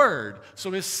a word.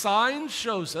 So his sign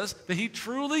shows us that he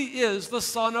truly is the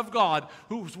Son of God,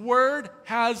 whose word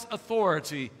has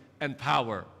authority and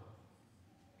power.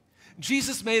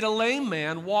 Jesus made a lame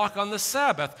man walk on the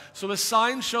Sabbath, so a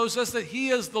sign shows us that he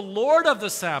is the Lord of the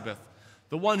Sabbath,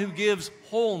 the one who gives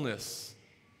wholeness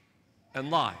and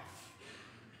life.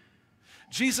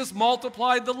 Jesus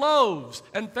multiplied the loaves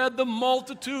and fed the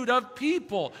multitude of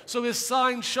people, so his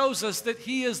sign shows us that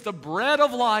he is the bread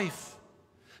of life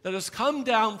that has come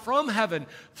down from heaven,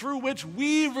 through which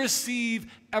we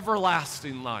receive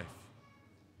everlasting life.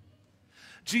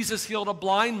 Jesus healed a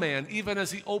blind man even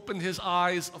as he opened his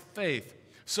eyes of faith.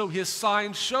 So his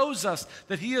sign shows us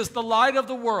that he is the light of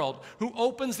the world who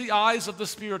opens the eyes of the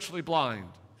spiritually blind.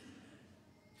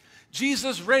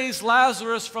 Jesus raised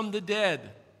Lazarus from the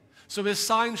dead. So his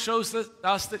sign shows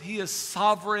us that he is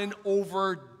sovereign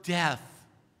over death.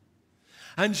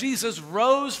 And Jesus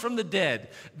rose from the dead,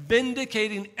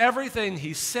 vindicating everything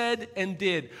he said and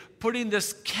did, putting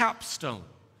this capstone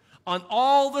on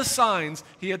all the signs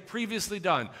he had previously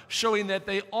done, showing that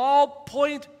they all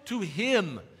point to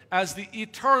him as the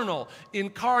eternal,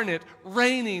 incarnate,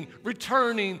 reigning,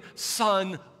 returning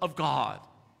Son of God.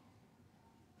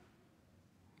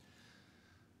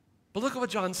 But look at what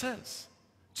John says.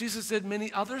 Jesus did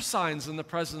many other signs in the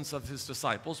presence of his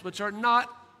disciples, which are not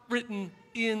written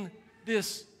in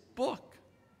this book.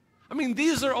 I mean,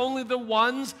 these are only the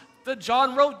ones that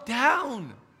John wrote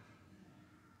down.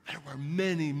 There were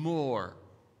many more.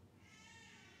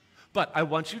 But I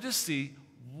want you to see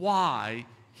why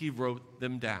he wrote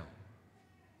them down.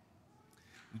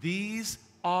 These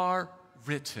are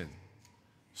written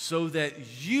so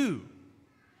that you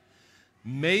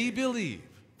may believe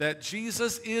that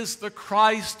Jesus is the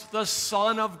Christ, the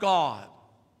Son of God,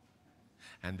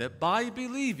 and that by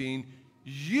believing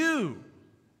you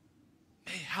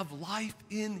may have life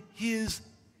in his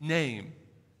name.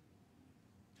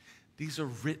 These are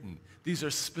written. These are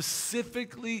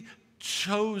specifically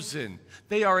chosen.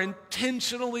 They are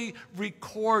intentionally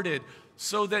recorded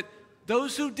so that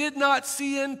those who did not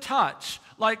see and touch,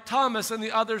 like Thomas and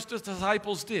the other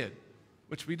disciples did,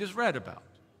 which we just read about.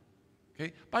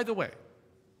 Okay? By the way,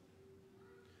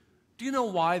 do you know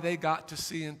why they got to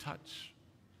see and touch?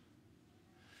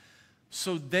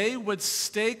 So they would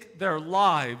stake their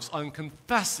lives on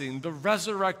confessing the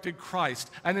resurrected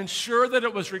Christ and ensure that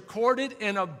it was recorded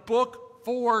in a book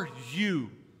for you,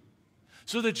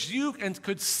 so that you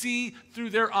could see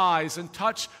through their eyes and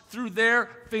touch through their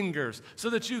fingers, so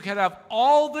that you could have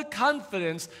all the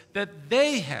confidence that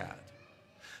they had,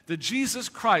 that Jesus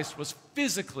Christ was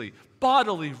physically,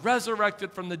 bodily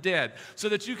resurrected from the dead, so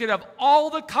that you could have all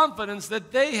the confidence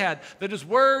that they had, that his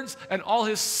words and all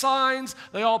his signs,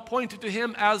 they all pointed to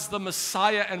him as the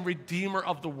Messiah and Redeemer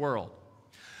of the world.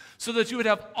 So that you would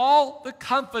have all the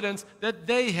confidence that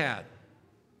they had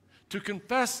to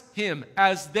confess him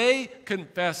as they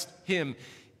confessed him,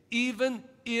 even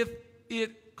if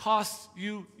it costs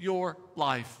you your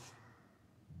life.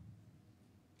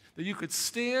 That you could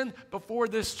stand before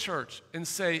this church and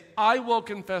say, I will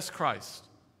confess Christ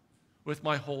with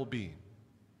my whole being,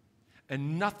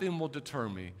 and nothing will deter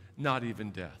me, not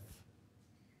even death.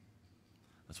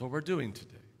 That's what we're doing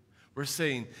today. We're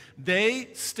saying they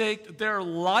staked their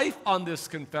life on this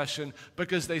confession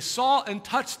because they saw and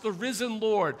touched the risen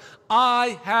Lord.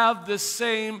 I have the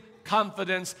same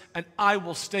confidence, and I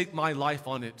will stake my life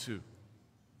on it too.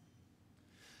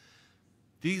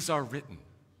 These are written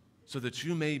so that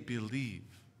you may believe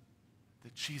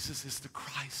that Jesus is the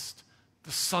Christ,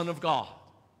 the Son of God,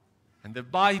 and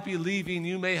that by believing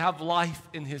you may have life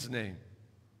in his name.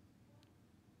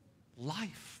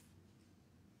 Life.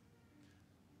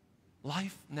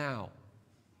 Life now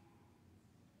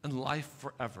and life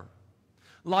forever.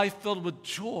 Life filled with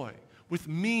joy, with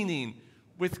meaning,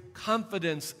 with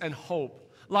confidence and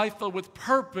hope. Life filled with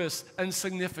purpose and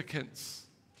significance.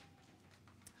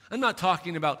 I'm not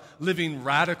talking about living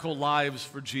radical lives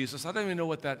for Jesus. I don't even know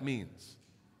what that means.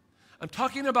 I'm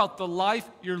talking about the life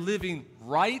you're living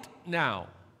right now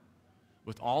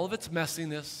with all of its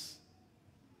messiness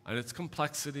and its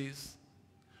complexities,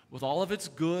 with all of its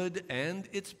good and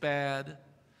its bad.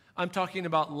 I'm talking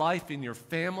about life in your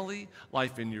family,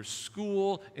 life in your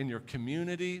school, in your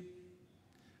community.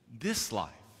 This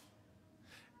life,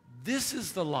 this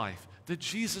is the life that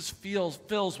Jesus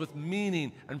fills with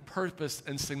meaning and purpose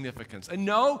and significance. And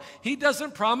no, he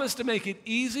doesn't promise to make it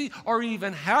easy or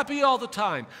even happy all the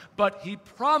time, but he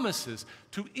promises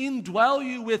to indwell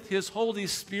you with his Holy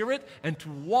Spirit and to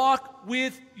walk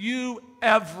with you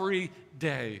every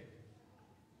day.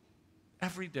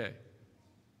 Every day.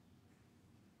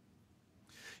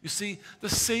 You see, the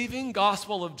saving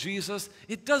gospel of Jesus,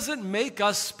 it doesn't make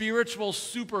us spiritual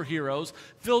superheroes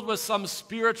filled with some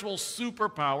spiritual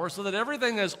superpower so that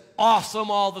everything is awesome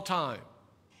all the time.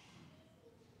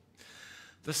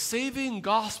 The saving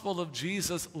gospel of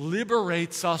Jesus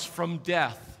liberates us from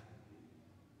death,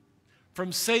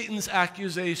 from Satan's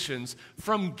accusations,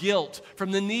 from guilt,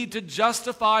 from the need to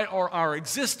justify our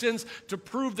existence, to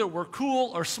prove that we're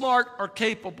cool or smart or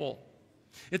capable.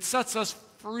 It sets us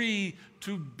free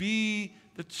to be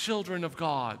the children of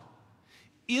God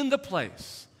in the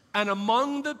place and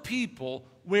among the people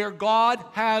where God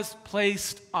has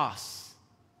placed us.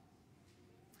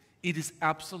 It is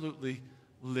absolutely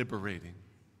liberating.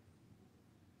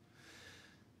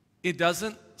 It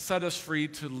doesn't set us free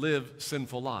to live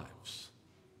sinful lives.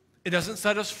 It doesn't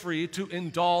set us free to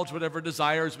indulge whatever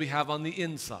desires we have on the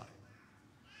inside.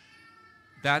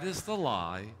 That is the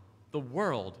lie the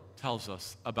world tells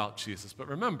us about Jesus. But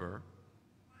remember,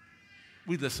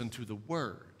 we listen to the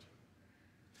Word.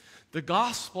 The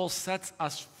gospel sets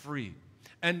us free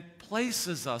and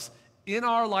places us in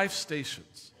our life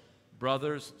stations,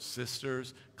 brothers,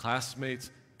 sisters, classmates,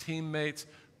 teammates,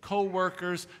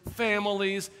 co-workers,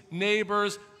 families,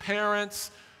 neighbors, parents.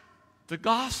 The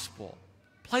gospel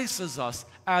places us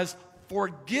as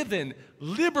forgiven,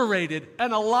 liberated,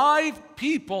 and alive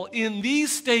people in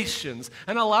these stations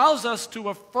and allows us to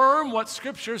affirm what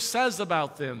Scripture says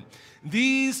about them.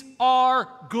 These are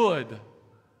good.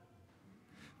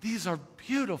 These are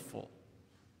beautiful.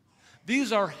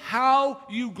 These are how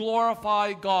you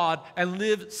glorify God and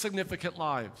live significant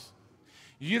lives.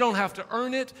 You don't have to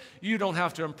earn it. You don't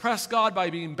have to impress God by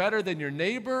being better than your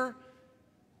neighbor.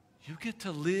 You get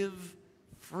to live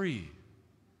free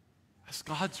as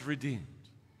God's redeemed.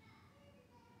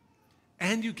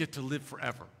 And you get to live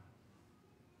forever.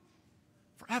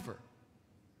 Forever.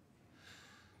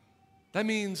 That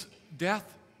means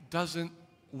death doesn't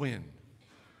win.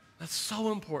 That's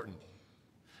so important.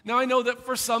 Now, I know that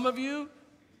for some of you,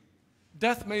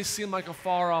 death may seem like a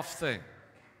far-off thing.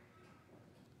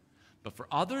 But for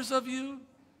others of you,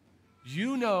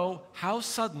 you know how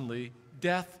suddenly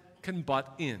death can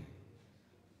butt in.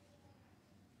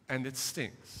 And it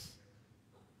stinks.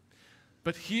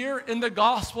 But here in the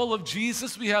gospel of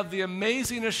Jesus, we have the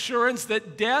amazing assurance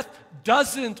that death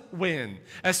doesn't win.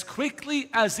 As quickly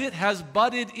as it has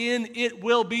butted in, it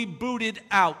will be booted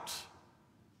out.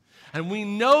 And we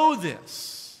know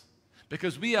this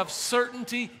because we have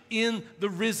certainty in the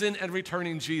risen and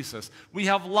returning Jesus. We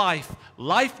have life,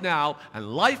 life now,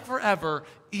 and life forever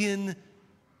in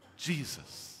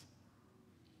Jesus.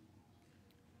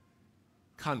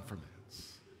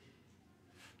 Confirmants.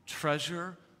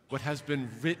 Treasure what has been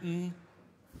written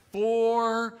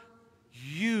for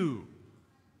you.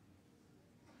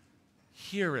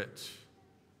 Hear it,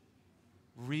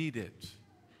 read it,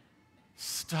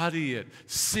 study it,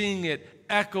 sing it,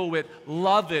 echo it,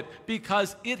 love it,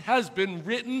 because it has been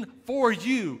written for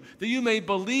you, that you may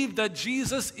believe that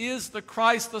Jesus is the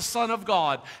Christ, the Son of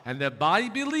God, and that by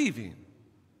believing,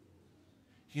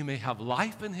 you may have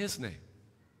life in His name.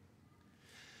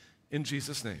 In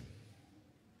Jesus' name,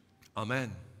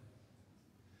 amen.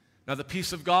 Now the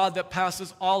peace of God that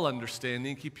passes all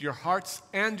understanding, keep your hearts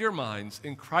and your minds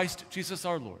in Christ Jesus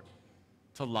our Lord,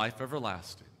 to life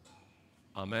everlasting.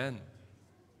 Amen.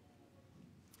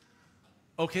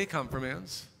 Okay,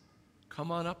 confirmands,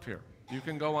 come on up here. You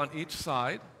can go on each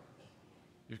side.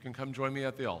 You can come join me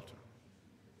at the altar.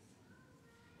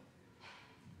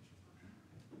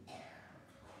 I'm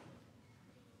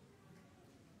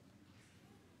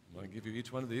going to give you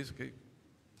each one of these. Okay.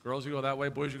 Girls, you go that way.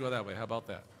 Boys, you go that way. How about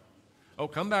that? Oh,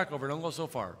 come back over. Don't go so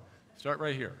far. Start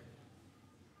right here.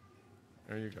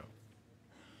 There you go.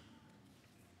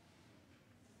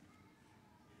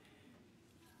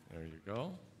 There you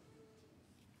go.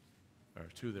 There are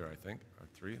two there, I think. Or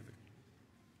three.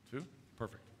 Two?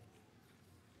 Perfect.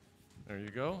 There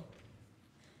you go.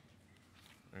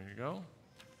 There you go.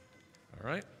 All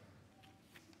right.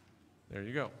 There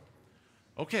you go.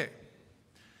 Okay.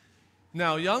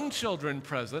 Now, young children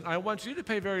present, I want you to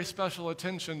pay very special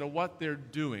attention to what they're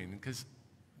doing, because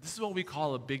this is what we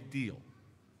call a big deal.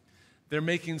 They're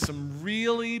making some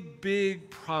really big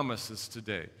promises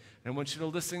today. And I want you to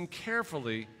listen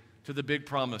carefully to the big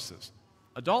promises.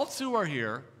 Adults who are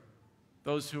here,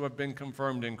 those who have been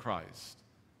confirmed in Christ,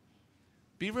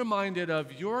 be reminded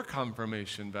of your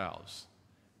confirmation vows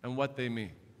and what they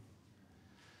mean.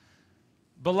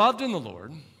 Beloved in the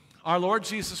Lord, our Lord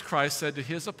Jesus Christ said to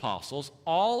His apostles,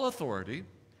 "All authority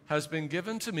has been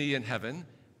given to me in heaven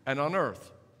and on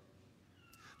earth.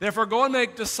 Therefore go and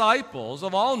make disciples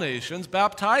of all nations,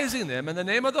 baptizing them in the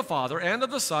name of the Father and of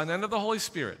the Son and of the Holy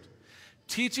Spirit,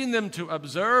 teaching them to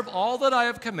observe all that I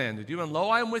have commanded you, and lo,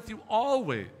 I am with you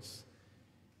always,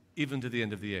 even to the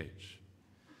end of the age."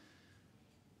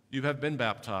 You have been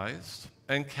baptized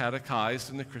and catechized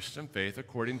in the Christian faith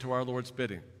according to our Lord's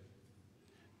bidding.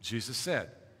 Jesus said,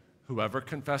 "Whoever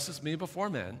confesses me before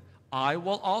men, I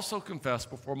will also confess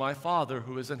before my Father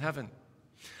who is in heaven.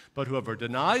 But whoever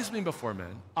denies me before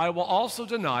men, I will also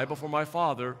deny before my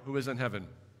Father who is in heaven."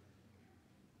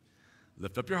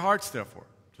 Lift up your hearts, therefore,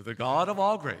 to the God of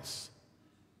all grace,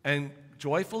 and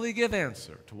joyfully give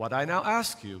answer to what I now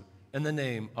ask you in the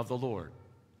name of the Lord.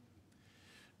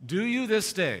 Do you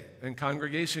this day, in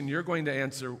congregation, you're going to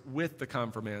answer with the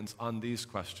confirmands on these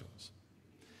questions.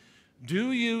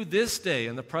 Do you this day,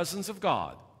 in the presence of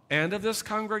God and of this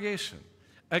congregation,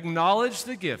 acknowledge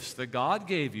the gifts that God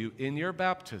gave you in your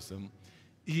baptism?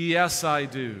 Yes, I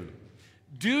do.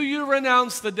 Do you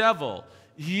renounce the devil?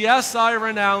 Yes, I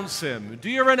renounce him. Do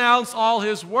you renounce all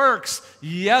his works?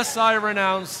 Yes, I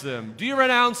renounce them. Do you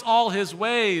renounce all his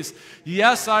ways?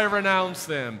 Yes, I renounce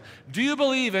them. Do you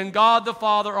believe in God the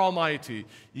Father Almighty?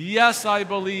 Yes, I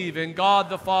believe in God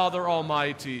the Father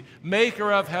Almighty,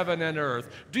 maker of heaven and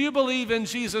earth. Do you believe in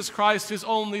Jesus Christ, his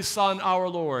only Son, our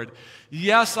Lord?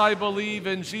 Yes, I believe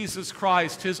in Jesus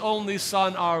Christ, his only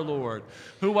Son, our Lord,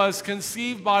 who was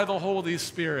conceived by the Holy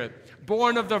Spirit,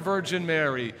 born of the Virgin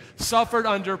Mary, suffered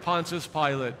under Pontius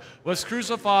Pilate, was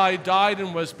crucified, died,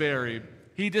 and was buried.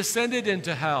 He descended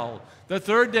into hell. The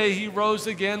third day he rose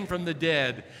again from the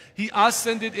dead. He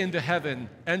ascended into heaven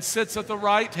and sits at the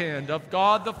right hand of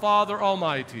God the Father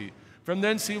Almighty. From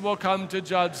thence he will come to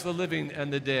judge the living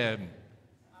and the dead.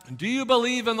 Do you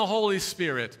believe in the Holy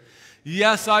Spirit?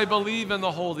 Yes, I believe in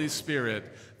the Holy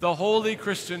Spirit, the holy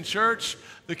Christian church,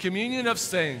 the communion of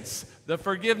saints, the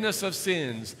forgiveness of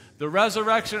sins, the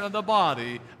resurrection of the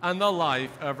body, and the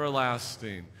life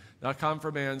everlasting. Now,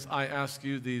 confirmands, I ask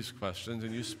you these questions,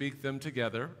 and you speak them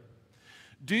together.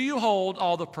 Do you hold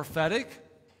all the prophetic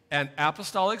and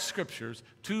apostolic scriptures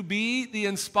to be the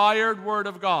inspired word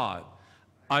of God?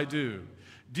 I do.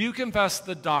 Do you confess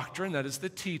the doctrine, that is the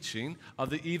teaching, of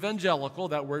the evangelical,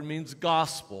 that word means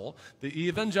gospel, the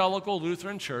evangelical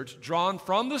Lutheran Church, drawn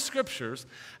from the scriptures,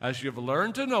 as you have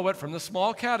learned to know it from the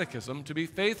small catechism, to be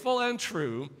faithful and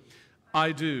true?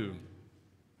 I do.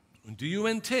 Do you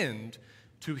intend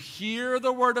to hear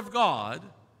the word of God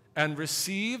and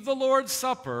receive the Lord's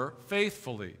Supper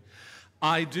faithfully?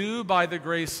 I do, by the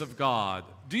grace of God.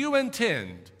 Do you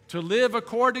intend to live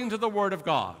according to the word of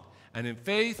God, and in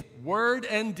faith, word,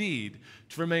 and deed,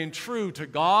 to remain true to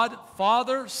God,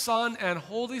 Father, Son, and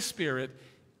Holy Spirit,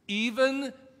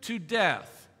 even to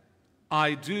death?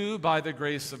 I do, by the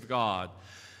grace of God.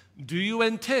 Do you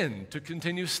intend to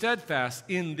continue steadfast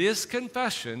in this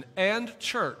confession and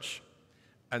church,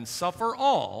 and suffer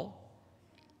all,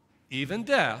 even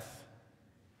death,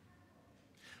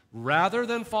 rather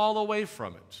than fall away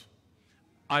from it?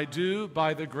 I do,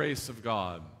 by the grace of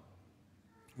God.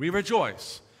 We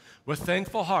rejoice with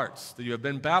thankful hearts that you have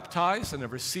been baptized and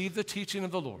have received the teaching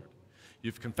of the Lord.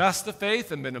 You've confessed the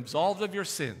faith and been absolved of your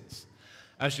sins.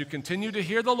 As you continue to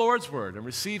hear the Lord's word and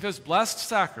receive his blessed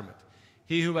sacrament,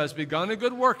 he who has begun a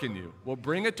good work in you will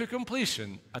bring it to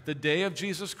completion at the day of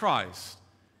Jesus Christ.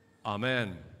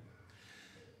 Amen.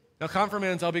 Now,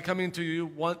 confirmands, I'll be coming to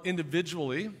you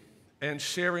individually and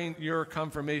sharing your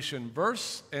confirmation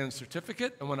verse and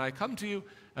certificate. And when I come to you,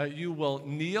 you will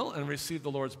kneel and receive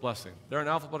the Lord's blessing. They're in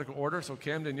alphabetical order, so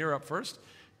Camden, you're up first.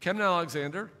 Camden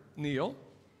Alexander, kneel.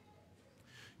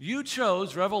 You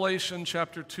chose Revelation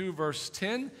chapter 2, verse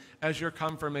 10 as your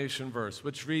confirmation verse,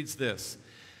 which reads this: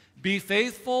 "Be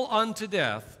faithful unto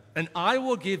death, and I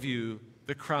will give you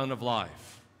the crown of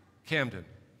life." Camden,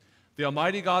 the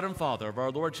Almighty God and Father of our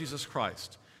Lord Jesus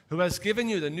Christ, who has given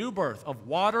you the new birth of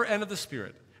water and of the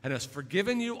Spirit, and has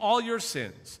forgiven you all your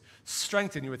sins,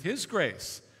 strengthen you with his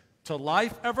grace to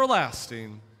life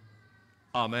everlasting.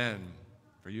 Amen.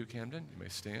 For you, Camden, you may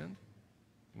stand.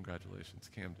 Congratulations,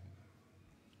 Camden.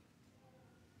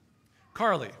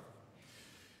 Carly,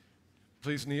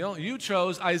 please kneel. You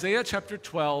chose Isaiah chapter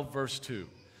 12, verse 2.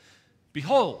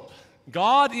 "Behold,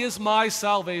 God is my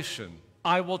salvation.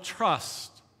 I will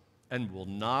trust and will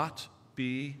not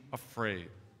be afraid.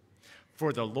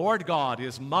 For the Lord God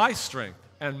is my strength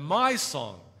and my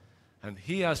song, and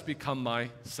he has become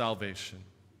my salvation."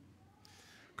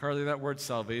 Carly, that word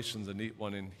salvation is a neat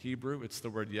one in Hebrew. It's the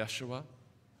word Yeshua,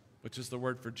 which is the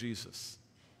word for Jesus.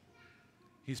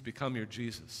 He's become your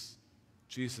Jesus.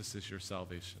 Jesus is your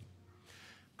salvation.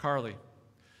 Carly,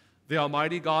 the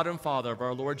Almighty God and Father of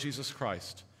our Lord Jesus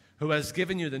Christ, who has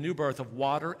given you the new birth of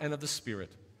water and of the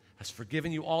Spirit, has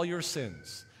forgiven you all your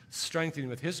sins, strengthening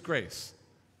with his grace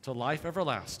to life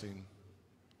everlasting.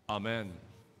 Amen.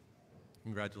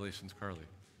 Congratulations, Carly.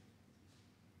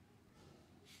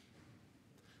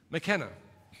 McKenna,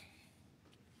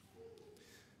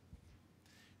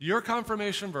 Your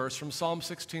confirmation verse from Psalm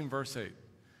 16, verse 8.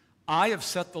 I have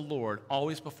set the Lord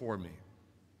always before me.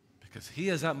 Because he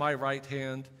is at my right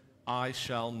hand, I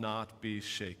shall not be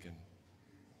shaken.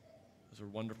 Those are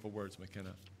wonderful words,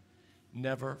 McKenna.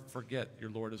 Never forget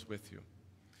your Lord is with you.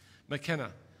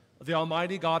 McKenna, the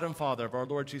Almighty God and Father of our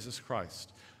Lord Jesus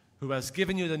Christ, who has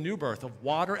given you the new birth of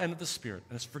water and of the Spirit,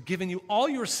 and has forgiven you all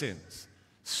your sins,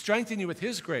 strengthen you with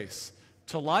his grace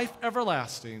to life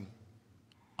everlasting.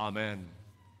 Amen.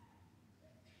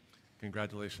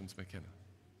 Congratulations, McKenna.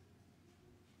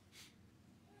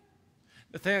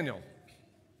 Nathaniel,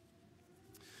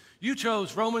 you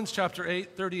chose Romans chapter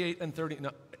 8, 38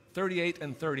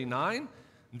 and 39.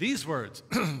 These words,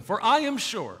 for I am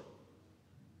sure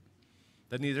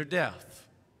that neither death,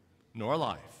 nor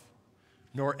life,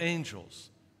 nor angels,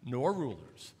 nor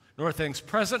rulers, nor things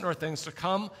present, nor things to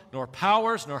come, nor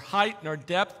powers, nor height, nor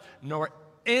depth, nor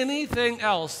anything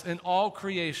else in all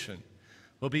creation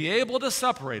will be able to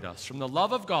separate us from the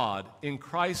love of God in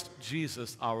Christ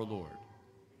Jesus our Lord.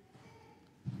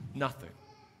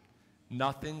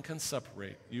 Nothing can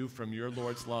separate you from your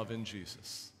Lord's love in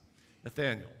Jesus.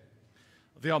 Nathaniel,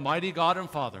 the Almighty God and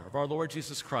Father of our Lord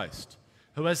Jesus Christ,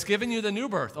 who has given you the new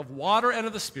birth of water and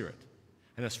of the Spirit,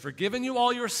 and has forgiven you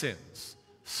all your sins,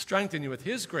 strengthen you with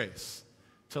his grace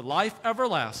to life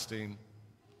everlasting.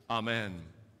 Amen.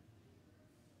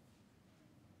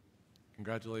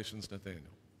 Congratulations, Nathaniel.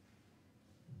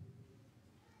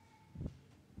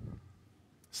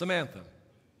 Samantha,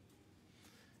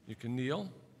 you can kneel.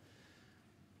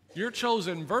 Your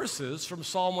chosen verses from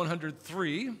Psalm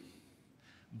 103.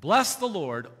 Bless the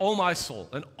Lord, O my soul,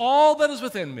 and all that is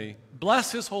within me,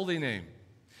 bless his holy name.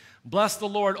 Bless the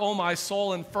Lord, O my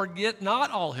soul, and forget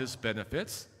not all his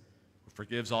benefits, who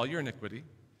forgives all your iniquity,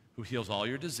 who heals all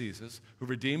your diseases, who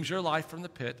redeems your life from the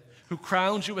pit, who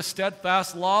crowns you with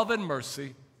steadfast love and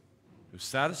mercy, who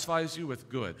satisfies you with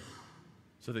good,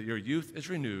 so that your youth is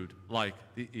renewed like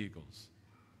the eagles.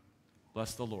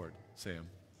 Bless the Lord, Sam.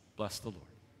 Bless the Lord.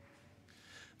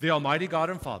 The Almighty God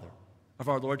and Father of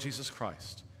our Lord Jesus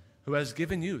Christ, who has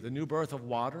given you the new birth of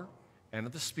water and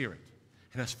of the Spirit,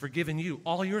 and has forgiven you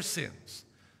all your sins,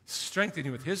 strengthen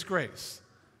you with his grace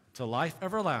to life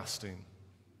everlasting.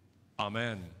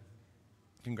 Amen.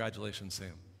 Congratulations,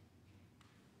 Sam.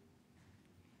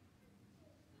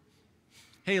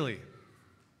 Haley,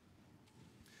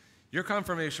 your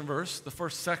confirmation verse, the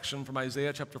first section from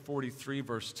Isaiah chapter 43,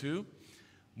 verse 2,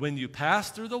 when you pass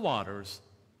through the waters,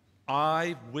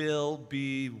 I will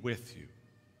be with you.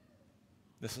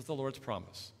 This is the Lord's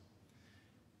promise.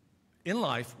 In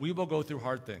life, we will go through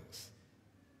hard things,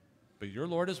 but your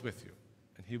Lord is with you,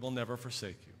 and he will never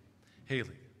forsake you.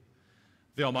 Haley,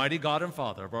 the Almighty God and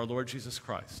Father of our Lord Jesus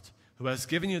Christ, who has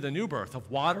given you the new birth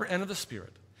of water and of the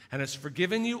Spirit, and has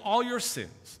forgiven you all your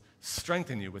sins,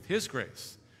 strengthen you with his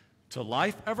grace to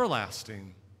life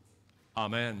everlasting.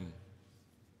 Amen.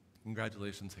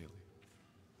 Congratulations, Haley.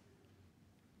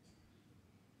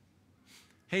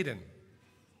 Hayden,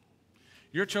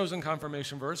 your chosen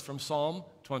confirmation verse from Psalm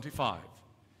 25.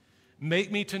 Make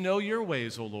me to know your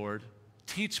ways, O Lord.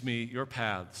 Teach me your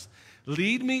paths.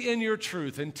 Lead me in your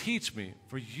truth and teach me,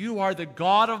 for you are the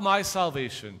God of my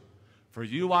salvation. For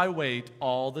you I wait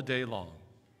all the day long.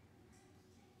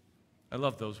 I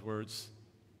love those words.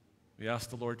 We ask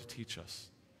the Lord to teach us.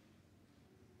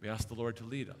 We ask the Lord to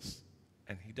lead us,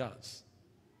 and he does.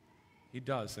 He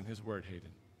does in his word,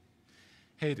 Hayden.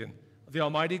 Hayden, the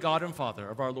Almighty God and Father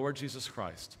of our Lord Jesus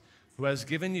Christ, who has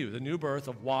given you the new birth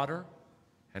of water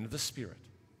and of the Spirit,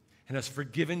 and has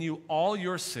forgiven you all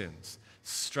your sins,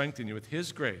 strengthen you with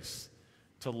his grace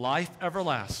to life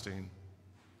everlasting.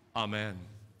 Amen.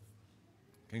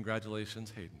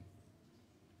 Congratulations, Hayden.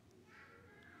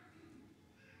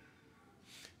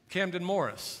 Camden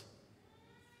Morris,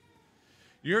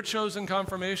 your chosen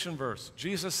confirmation verse.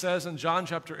 Jesus says in John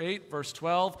chapter 8, verse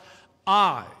 12,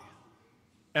 I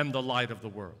am the light of the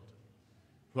world.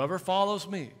 Whoever follows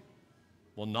me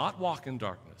will not walk in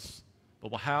darkness, but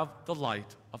will have the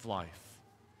light of life.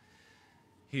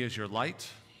 He is your light.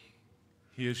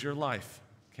 He is your life,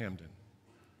 Camden.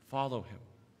 Follow him.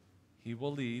 He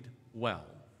will lead well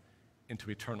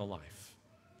into eternal life.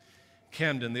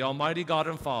 Camden, the Almighty God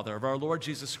and Father of our Lord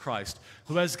Jesus Christ,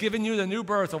 who has given you the new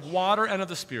birth of water and of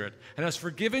the Spirit, and has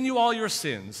forgiven you all your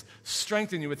sins,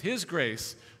 strengthen you with his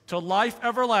grace to life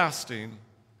everlasting.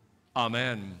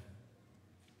 Amen.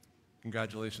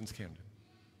 Congratulations, Camden.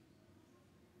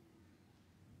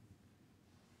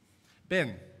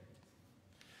 Ben,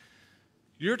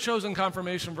 your chosen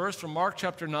confirmation verse from Mark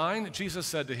chapter 9, Jesus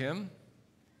said to him,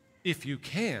 if you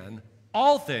can,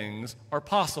 all things are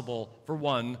possible for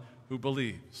one who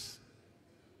believes.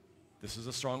 This is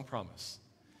a strong promise.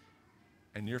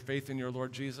 And your faith in your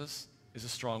Lord Jesus is a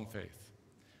strong faith.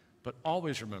 But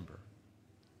always remember,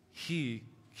 he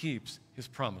keeps his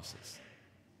promises.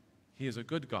 He is a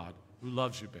good God who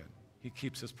loves you, Ben. He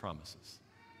keeps his promises.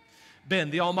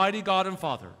 Ben, the Almighty God and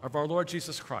Father of our Lord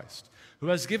Jesus Christ, who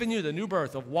has given you the new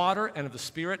birth of water and of the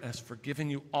Spirit and has forgiven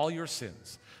you all your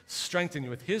sins, strengthen you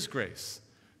with his grace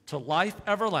to life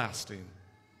everlasting.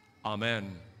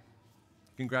 Amen.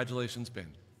 Congratulations, Ben.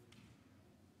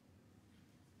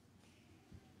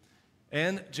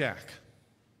 And Jack,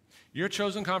 your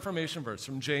chosen confirmation verse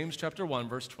from James chapter 1,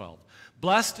 verse 12.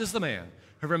 Blessed is the man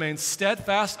who remains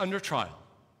steadfast under trial,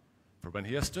 for when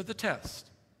he has stood the test,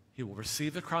 he will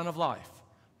receive the crown of life,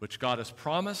 which God has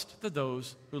promised to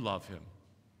those who love him.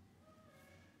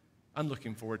 I'm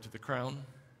looking forward to the crown,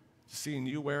 to seeing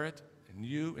you wear it, and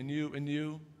you, and you, and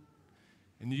you,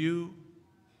 and you.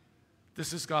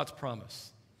 This is God's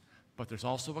promise. But there's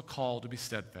also a call to be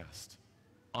steadfast,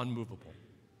 unmovable.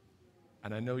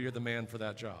 And I know you're the man for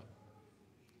that job.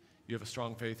 You have a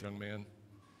strong faith, young man.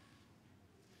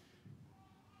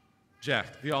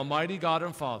 Jack, the Almighty God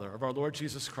and Father of our Lord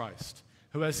Jesus Christ,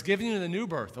 who has given you the new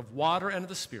birth of water and of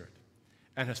the Spirit,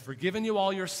 and has forgiven you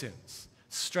all your sins,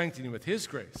 strengthen you with his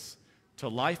grace to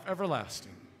life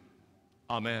everlasting.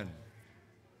 Amen.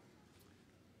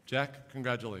 Jack,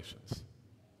 congratulations.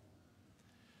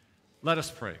 Let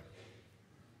us pray.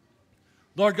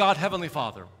 Lord God, Heavenly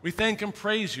Father, we thank and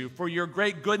praise you for your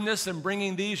great goodness in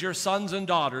bringing these, your sons and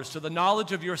daughters, to the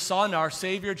knowledge of your Son, our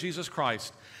Savior, Jesus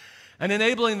Christ, and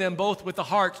enabling them both with the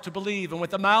heart to believe and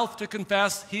with the mouth to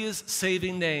confess his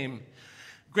saving name.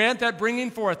 Grant that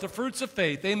bringing forth the fruits of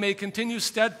faith, they may continue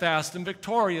steadfast and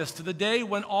victorious to the day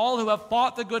when all who have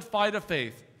fought the good fight of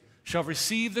faith shall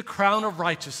receive the crown of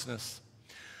righteousness.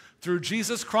 Through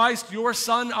Jesus Christ, your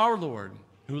Son, our Lord,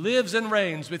 who lives and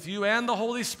reigns with you and the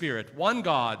Holy Spirit, one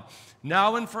God,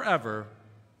 now and forever.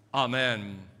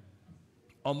 Amen.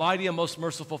 Almighty and most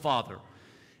merciful Father,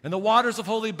 in the waters of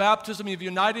holy baptism, you've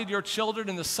united your children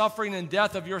in the suffering and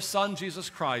death of your Son, Jesus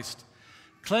Christ,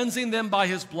 cleansing them by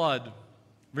his blood.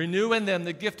 Renew in them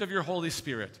the gift of your Holy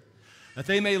Spirit, that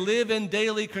they may live in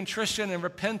daily contrition and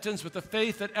repentance with the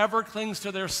faith that ever clings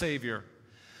to their Savior.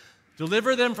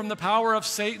 Deliver them from the power of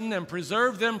Satan and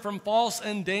preserve them from false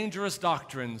and dangerous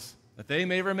doctrines, that they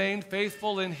may remain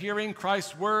faithful in hearing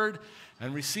Christ's word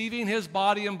and receiving his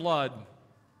body and blood.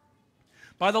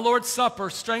 By the Lord's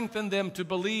Supper, strengthen them to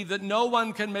believe that no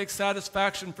one can make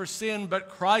satisfaction for sin but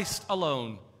Christ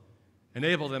alone.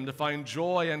 Enable them to find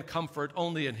joy and comfort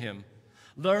only in him,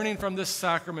 learning from this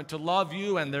sacrament to love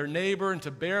you and their neighbor and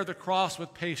to bear the cross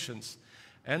with patience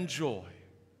and joy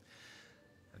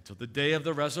until the day of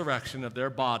the resurrection of their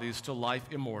bodies to life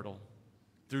immortal.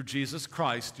 Through Jesus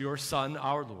Christ, your Son,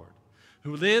 our Lord,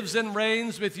 who lives and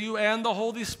reigns with you and the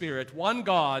Holy Spirit, one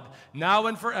God, now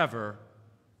and forever.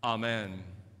 Amen.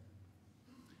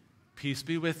 Peace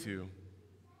be with you.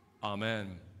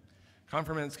 Amen.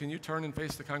 Confirmants, can you turn and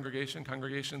face the congregation?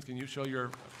 Congregations, can you show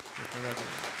your congratulations?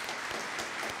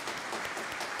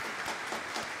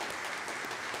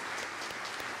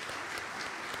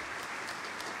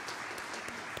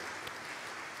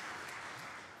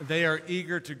 They are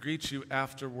eager to greet you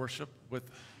after worship with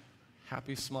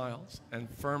happy smiles and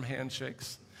firm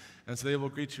handshakes. And so they will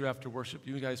greet you after worship.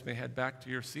 You guys may head back to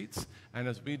your seats. And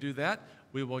as we do that,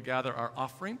 we will gather our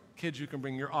offering. Kids, you can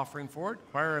bring your offering forward.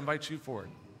 Choir invites you forward.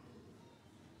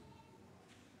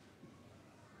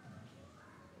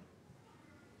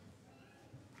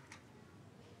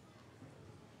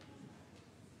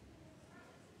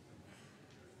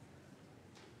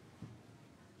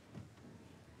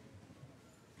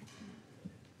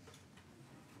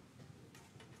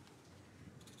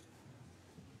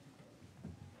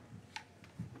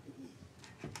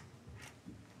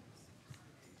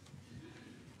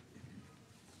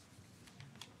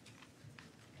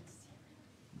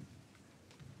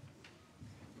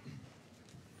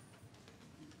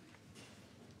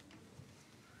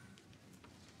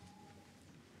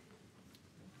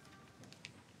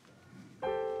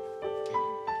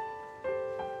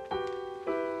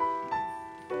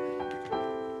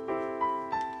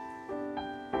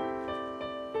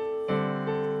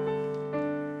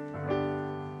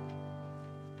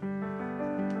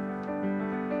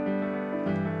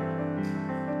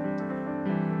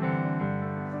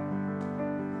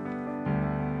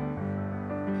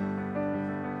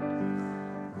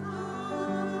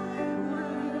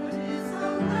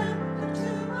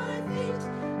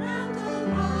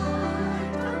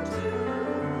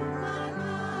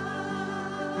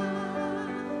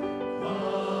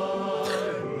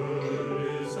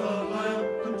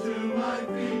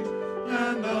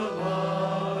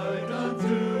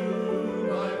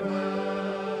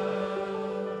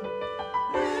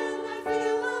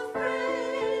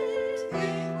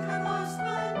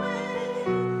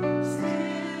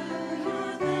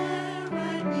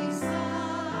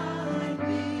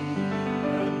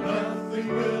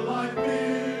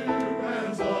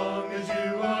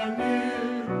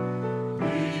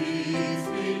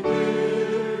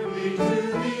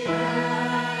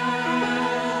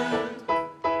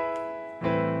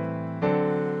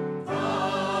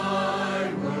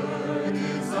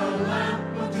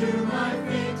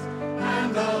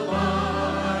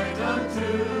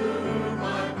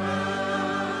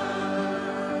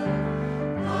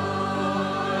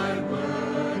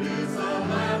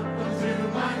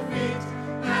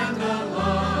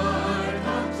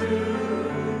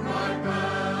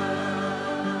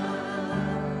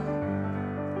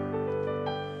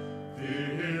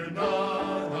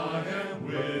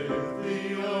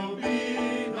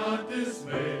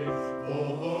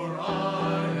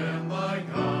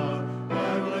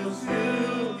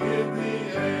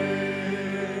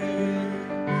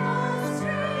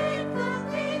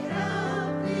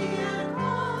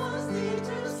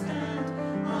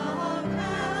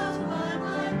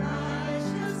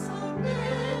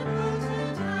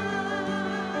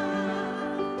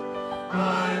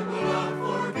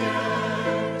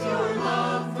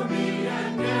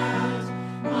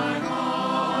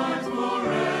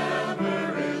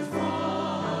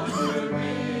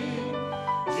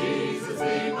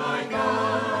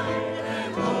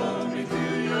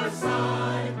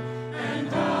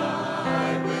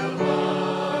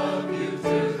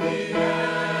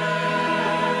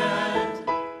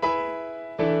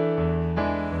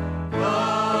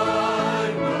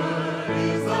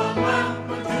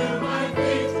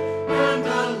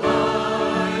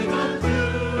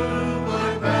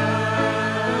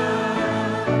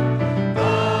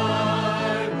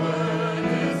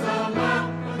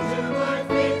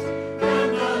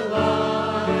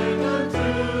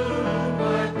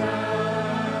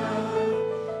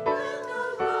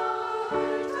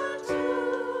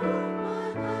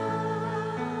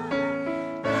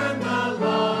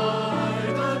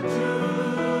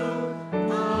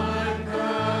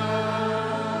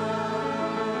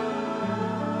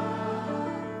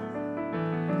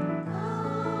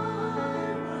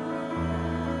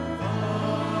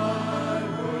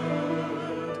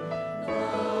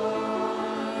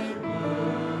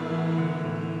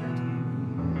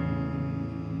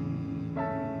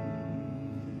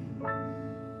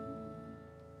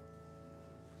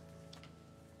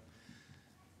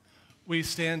 We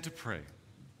stand to pray.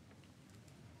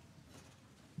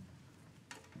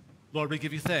 Lord, we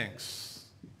give you thanks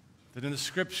that in the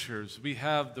Scriptures we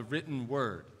have the written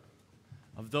word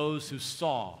of those who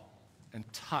saw and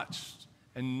touched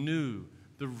and knew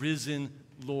the risen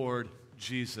Lord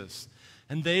Jesus.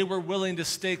 And they were willing to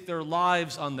stake their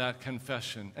lives on that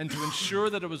confession and to ensure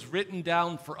that it was written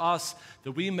down for us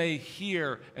that we may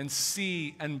hear and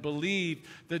see and believe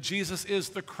that Jesus is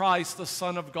the Christ, the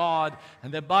Son of God,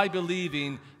 and that by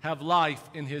believing have life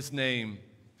in his name.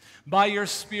 By your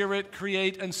Spirit,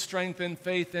 create and strengthen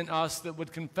faith in us that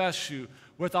would confess you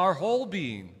with our whole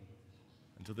being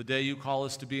until the day you call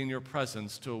us to be in your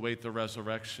presence to await the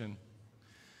resurrection.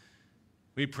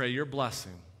 We pray your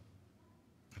blessing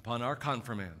upon our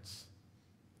confirmands,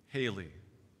 Haley,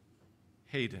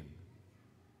 Hayden,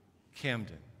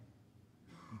 Camden,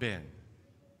 Ben,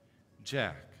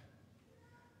 Jack,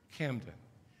 Camden,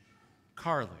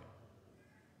 Carly,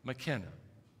 McKenna,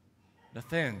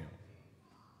 Nathaniel,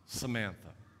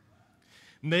 Samantha.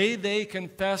 May they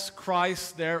confess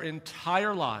Christ their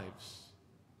entire lives.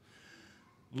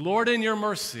 Lord, in your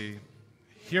mercy,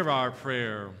 hear our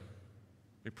prayer.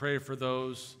 We pray for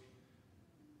those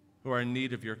who are in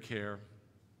need of your care.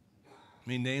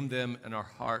 We name them in our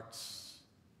hearts,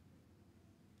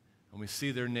 and we see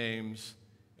their names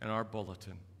in our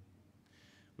bulletin.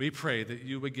 We pray that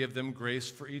you would give them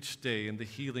grace for each day and the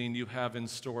healing you have in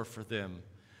store for them.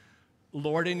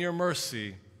 Lord, in your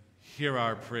mercy, hear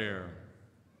our prayer.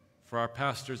 For our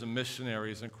pastors and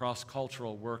missionaries and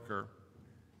cross-cultural worker,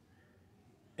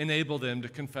 enable them to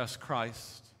confess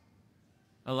Christ.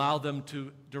 Allow them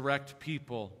to direct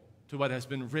people to what has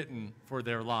been written for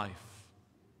their life.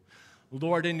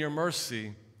 Lord, in your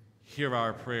mercy, hear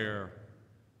our prayer.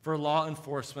 For law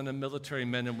enforcement and military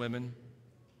men and women,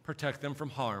 protect them from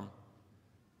harm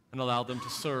and allow them to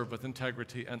serve with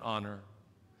integrity and honor.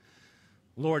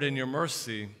 Lord, in your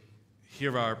mercy,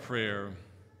 hear our prayer.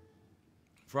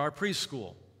 For our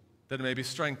preschool, that it may be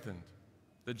strengthened,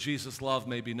 that Jesus' love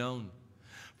may be known.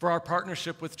 For our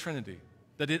partnership with Trinity,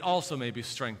 that it also may be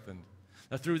strengthened,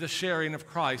 that through the sharing of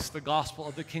Christ, the gospel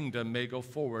of the kingdom may go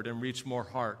forward and reach more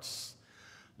hearts.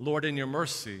 Lord, in your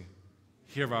mercy,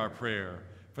 hear our prayer.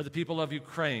 For the people of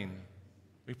Ukraine,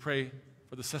 we pray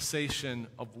for the cessation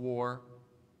of war.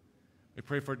 We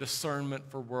pray for discernment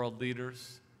for world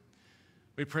leaders.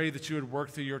 We pray that you would work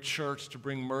through your church to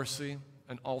bring mercy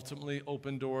and ultimately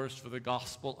open doors for the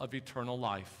gospel of eternal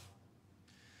life.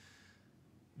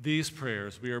 These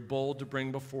prayers we are bold to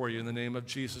bring before you in the name of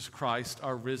Jesus Christ,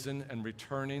 our risen and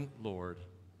returning Lord.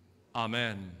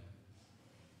 Amen.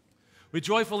 We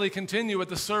joyfully continue with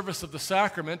the service of the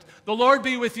sacrament. The Lord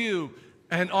be with you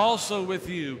and also with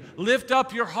you. Lift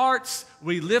up your hearts.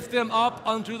 We lift them up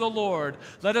unto the Lord.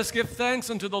 Let us give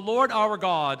thanks unto the Lord our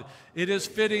God. It is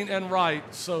fitting and right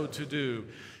so to do.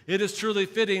 It is truly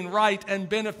fitting, right, and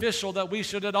beneficial that we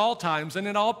should at all times and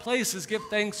in all places give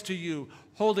thanks to you,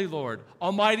 Holy Lord,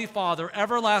 Almighty Father,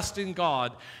 everlasting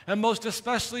God, and most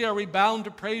especially are we bound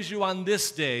to praise you on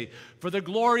this day for the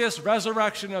glorious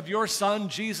resurrection of your Son,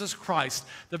 Jesus Christ,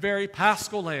 the very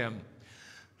Paschal Lamb,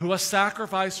 who was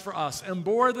sacrificed for us and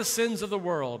bore the sins of the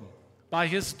world. By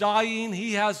his dying,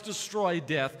 he has destroyed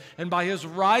death, and by his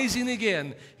rising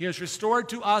again, he has restored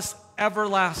to us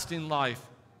everlasting life.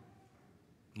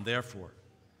 And therefore,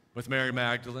 with Mary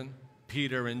Magdalene,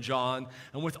 Peter and John,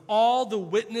 and with all the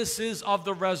witnesses of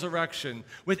the resurrection,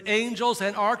 with angels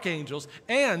and archangels,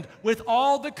 and with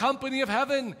all the company of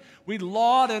heaven, we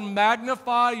laud and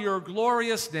magnify your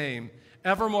glorious name,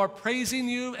 evermore praising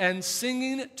you and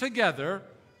singing together.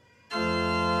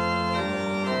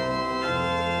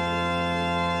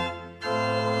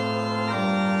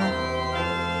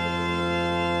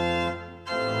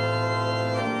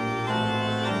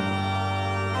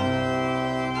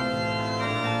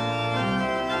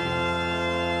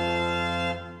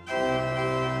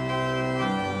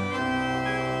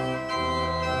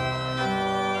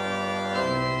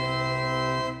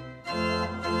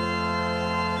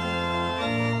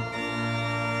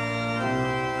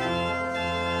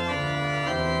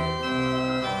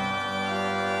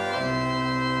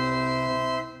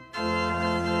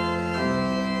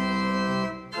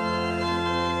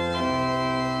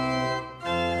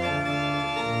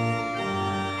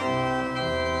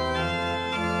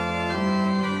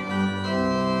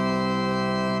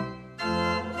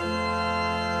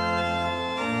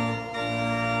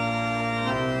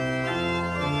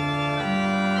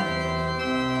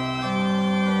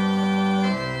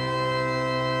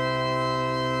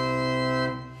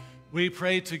 We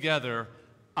pray together,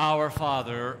 Our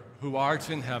Father, who art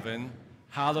in heaven,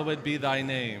 hallowed be thy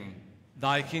name.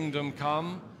 Thy kingdom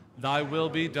come, Thy will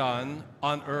be done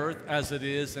on earth as it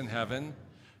is in heaven.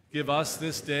 Give us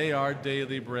this day our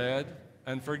daily bread,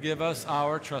 and forgive us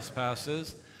our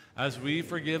trespasses, as we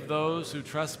forgive those who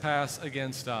trespass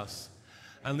against us.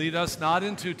 And lead us not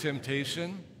into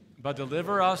temptation, but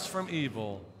deliver us from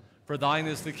evil. For thine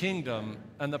is the kingdom,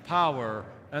 and the power,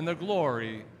 and the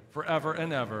glory, forever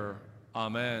and ever.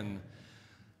 Amen.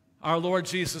 Our Lord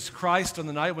Jesus Christ, on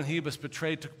the night when he was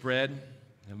betrayed, took bread,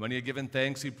 and when he had given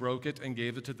thanks, he broke it and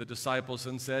gave it to the disciples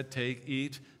and said, "Take,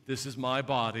 eat, this is my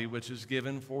body, which is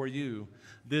given for you.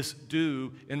 This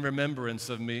do in remembrance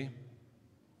of me."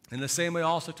 In the same way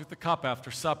also took the cup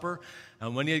after supper,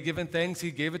 and when he had given thanks,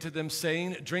 he gave it to them,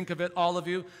 saying, "Drink of it, all of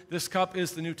you. This cup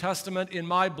is the New Testament in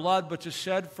my blood, which is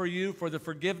shed for you for the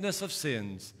forgiveness of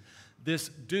sins. This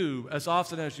do as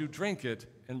often as you drink it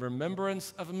in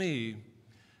remembrance of me."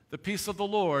 The peace of the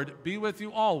Lord be with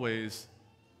you always.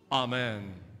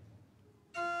 Amen.